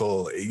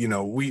article,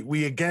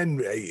 we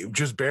again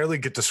just barely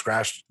get to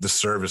scratch the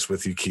surface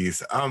with you,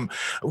 Keith.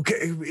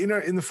 Okay,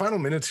 in the final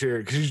minutes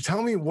here, could you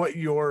tell me what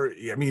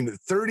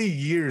 30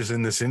 years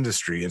in this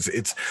industry,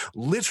 it's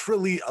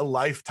literally a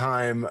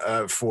lifetime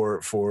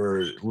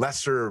for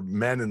lesser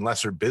men and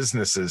lesser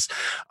businesses.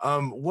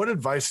 What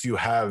advice do you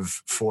have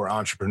for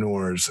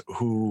entrepreneurs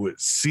who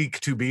seek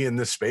to be in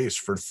this space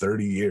for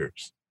 30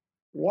 years?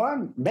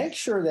 One, make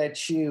sure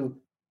that you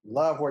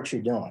love what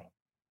you're doing.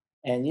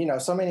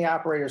 And, so many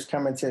operators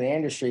come into the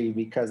industry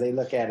because they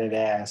look at it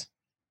as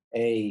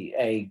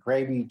a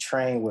gravy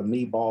train with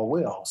meatball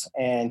wheels.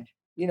 And,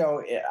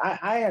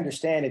 I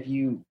understand if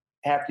you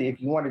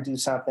want to do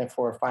something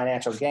for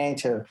financial gain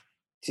to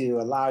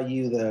allow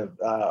you the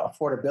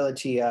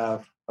affordability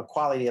of a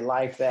quality of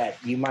life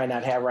that you might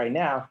not have right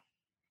now.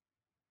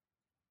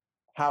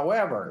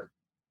 However,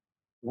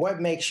 what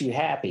makes you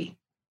happy?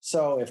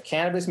 So if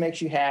cannabis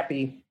makes you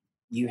happy,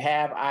 you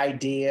have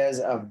ideas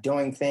of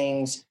doing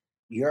things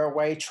your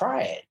way,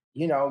 try it.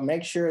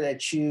 Make sure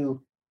that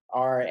you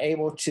are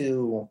able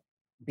to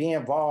be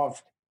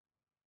involved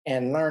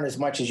and learn as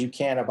much as you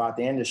can about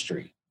the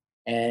industry,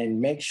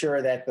 and make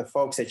sure that the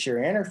folks that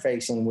you're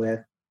interfacing with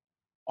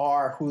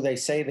are who they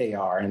say they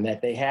are, and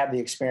that they have the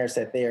experience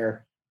that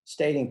they're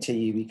stating to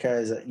you.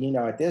 Because,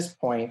 at this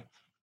point,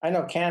 I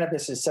know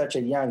cannabis is such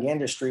a young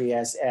industry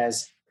as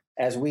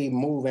we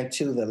move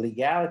into the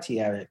legality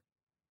of it.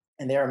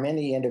 And there are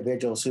many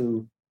individuals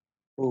who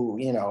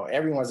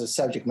everyone's a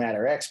subject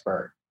matter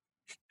expert.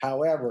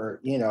 However,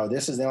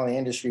 this is the only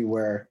industry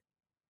where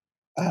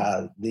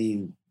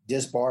the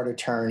disbarred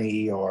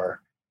attorney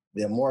or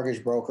the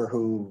mortgage broker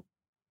who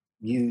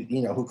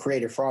who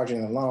created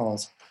fraudulent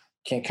loans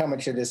can come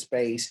into this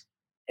space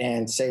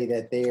and say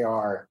that they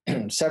are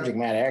subject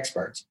matter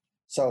experts.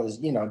 So,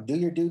 do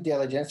your due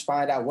diligence,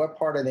 find out what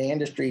part of the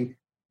industry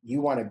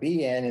you want to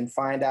be in, and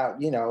find out,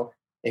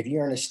 if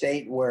you're in a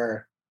state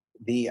where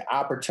the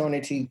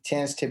opportunity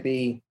tends to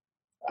be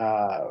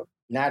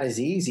not as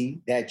easy,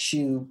 that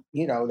you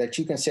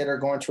consider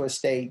going to a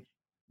state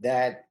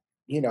that,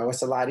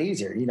 it's a lot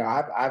easier.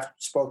 I've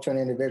spoke to an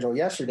individual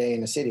yesterday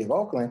in the city of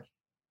Oakland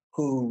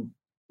who,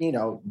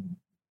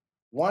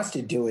 wants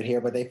to do it here,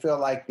 but they feel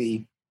like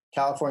the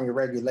California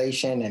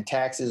regulation and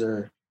taxes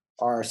are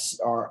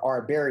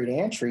buried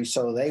entry.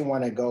 So they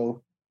want to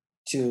go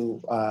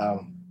to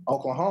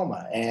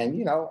Oklahoma.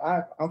 And,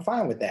 I'm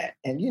fine with that.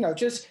 And,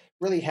 just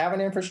really have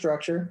an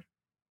infrastructure,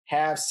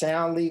 have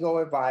sound legal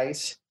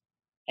advice,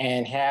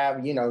 and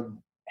have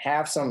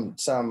some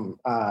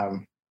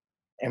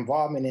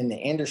involvement in the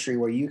industry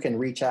where you can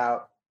reach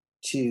out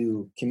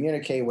to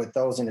communicate with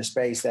those in the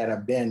space that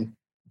have been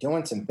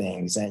doing some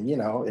things. And,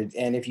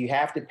 and if you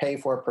have to pay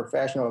for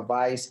professional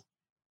advice,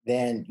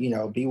 then,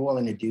 be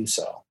willing to do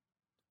so.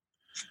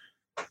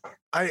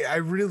 I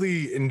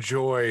really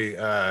enjoy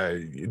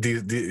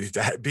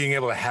being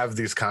able to have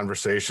these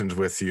conversations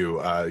with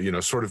you,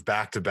 sort of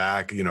back to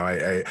back.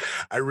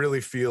 I really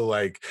feel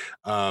like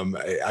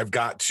I've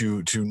got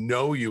to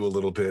know you a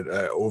little bit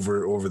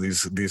over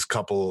these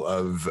couple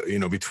of,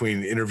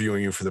 between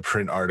interviewing you for the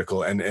print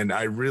article. And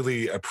I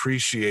really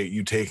appreciate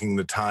you taking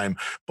the time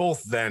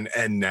both then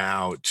and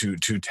now to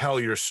tell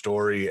your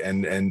story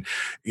and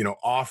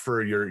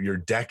offer your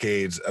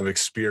decades of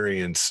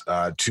experience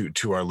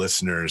to our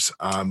listeners.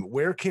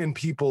 Where can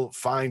people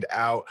find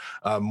out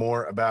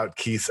more about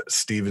Keith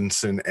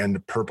Stephenson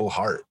and Purple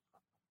Heart?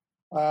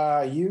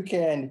 You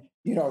can,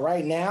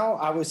 right now,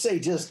 I would say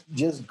just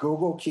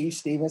Google Keith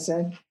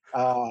Stephenson.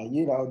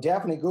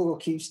 Definitely Google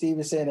Keith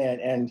Stephenson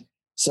and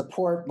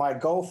support my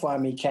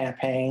GoFundMe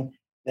campaign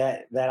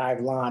that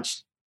I've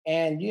launched.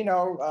 And,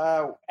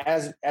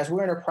 as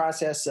we're in a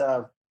process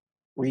of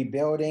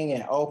rebuilding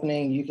and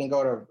opening, you can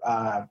go to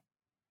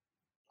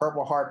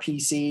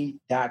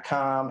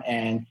purpleheartpc.com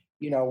and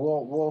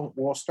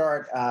we'll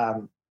start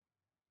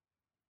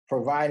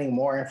providing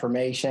more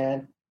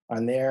information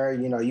on there.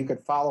 You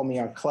could follow me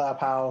on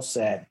Clubhouse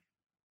at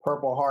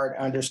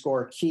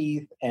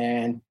 _Keith,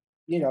 and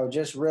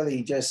just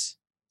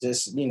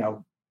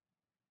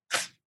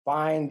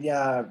find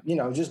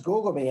just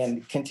Google me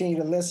and continue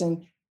to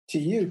listen to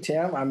you,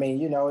 Tim. I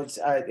mean,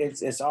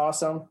 it's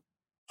awesome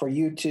for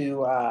you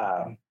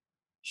to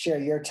share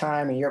your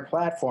time and your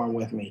platform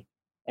with me,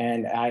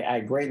 and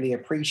I greatly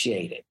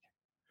appreciate it.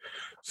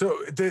 So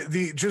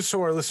the just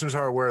so our listeners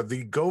are aware,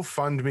 the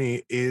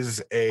GoFundMe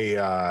is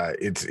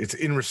it's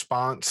in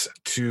response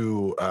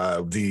to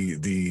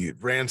the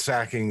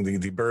ransacking,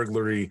 the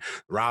burglary,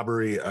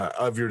 robbery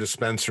of your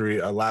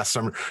dispensary last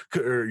summer,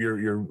 or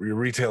your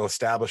retail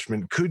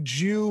establishment. Could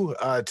you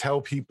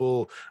tell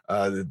people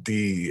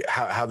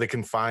how they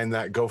can find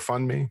that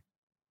GoFundMe?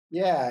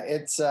 Yeah,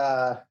 it's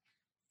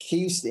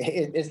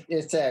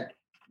it's at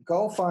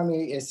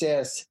GoFundMe. It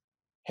says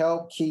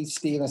help Keith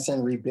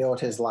Stephenson rebuild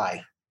his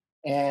life.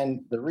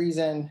 And the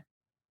reason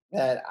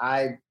that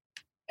I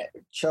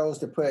chose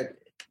to put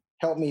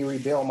help me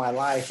rebuild my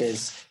life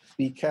is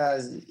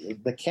because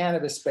the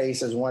cannabis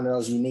space is one of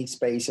those unique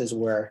spaces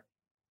where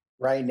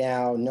right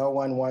now no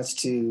one wants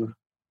to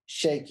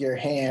shake your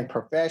hand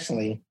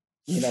professionally,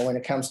 when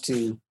it comes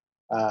to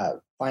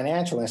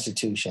financial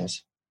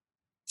institutions.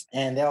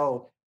 And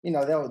they'll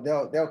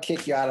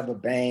kick you out of a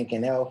bank,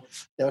 and they'll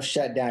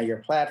shut down your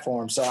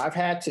platform. So I've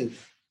had to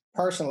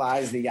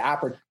personalize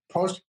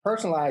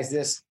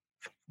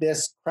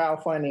this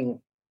crowdfunding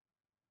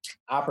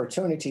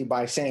opportunity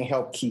by saying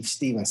help Keith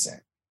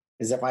Stephenson.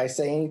 Because if I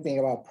say anything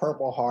about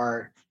Purple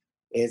Heart,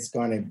 it's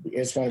going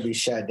to be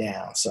shut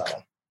down. So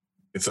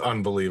it's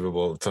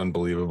unbelievable. It's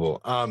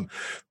unbelievable.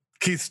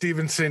 Keith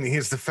Stephenson, he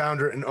is the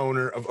founder and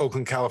owner of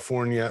Oakland,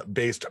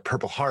 California-based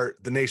Purple Heart,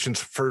 the nation's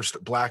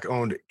first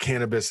Black-owned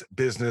cannabis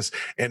business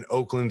and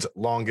Oakland's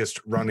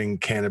longest-running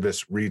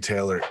cannabis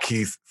retailer.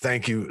 Keith,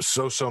 thank you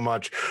so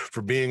much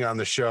for being on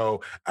the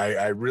show.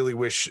 I really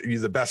wish you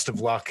the best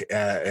of luck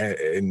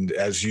and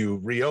as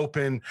you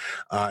reopen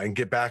and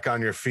get back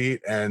on your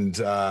feet. And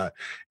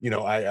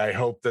I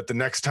hope that the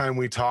next time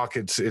we talk,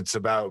 it's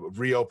about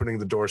reopening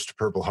the doors to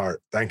Purple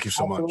Heart. Thank you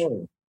so much.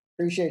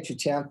 Appreciate you,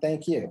 Tim.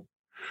 Thank you.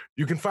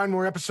 You can find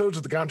more episodes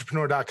of the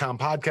Ganjapreneur.com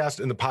podcast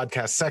in the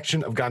podcast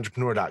section of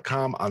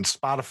Ganjapreneur.com, on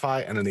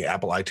Spotify, and in the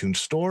Apple iTunes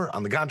store.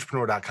 On the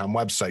Ganjapreneur.com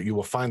website, you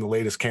will find the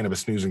latest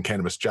cannabis news and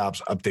cannabis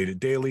jobs updated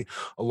daily,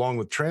 along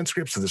with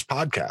transcripts of this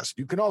podcast.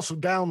 You can also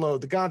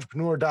download the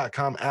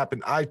Ganjapreneur.com app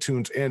in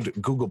iTunes and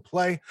Google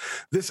Play.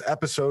 This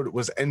episode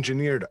was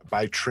engineered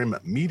by Trim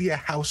Media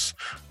House.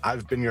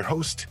 I've been your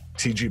host,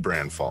 TG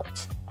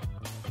Brandfault.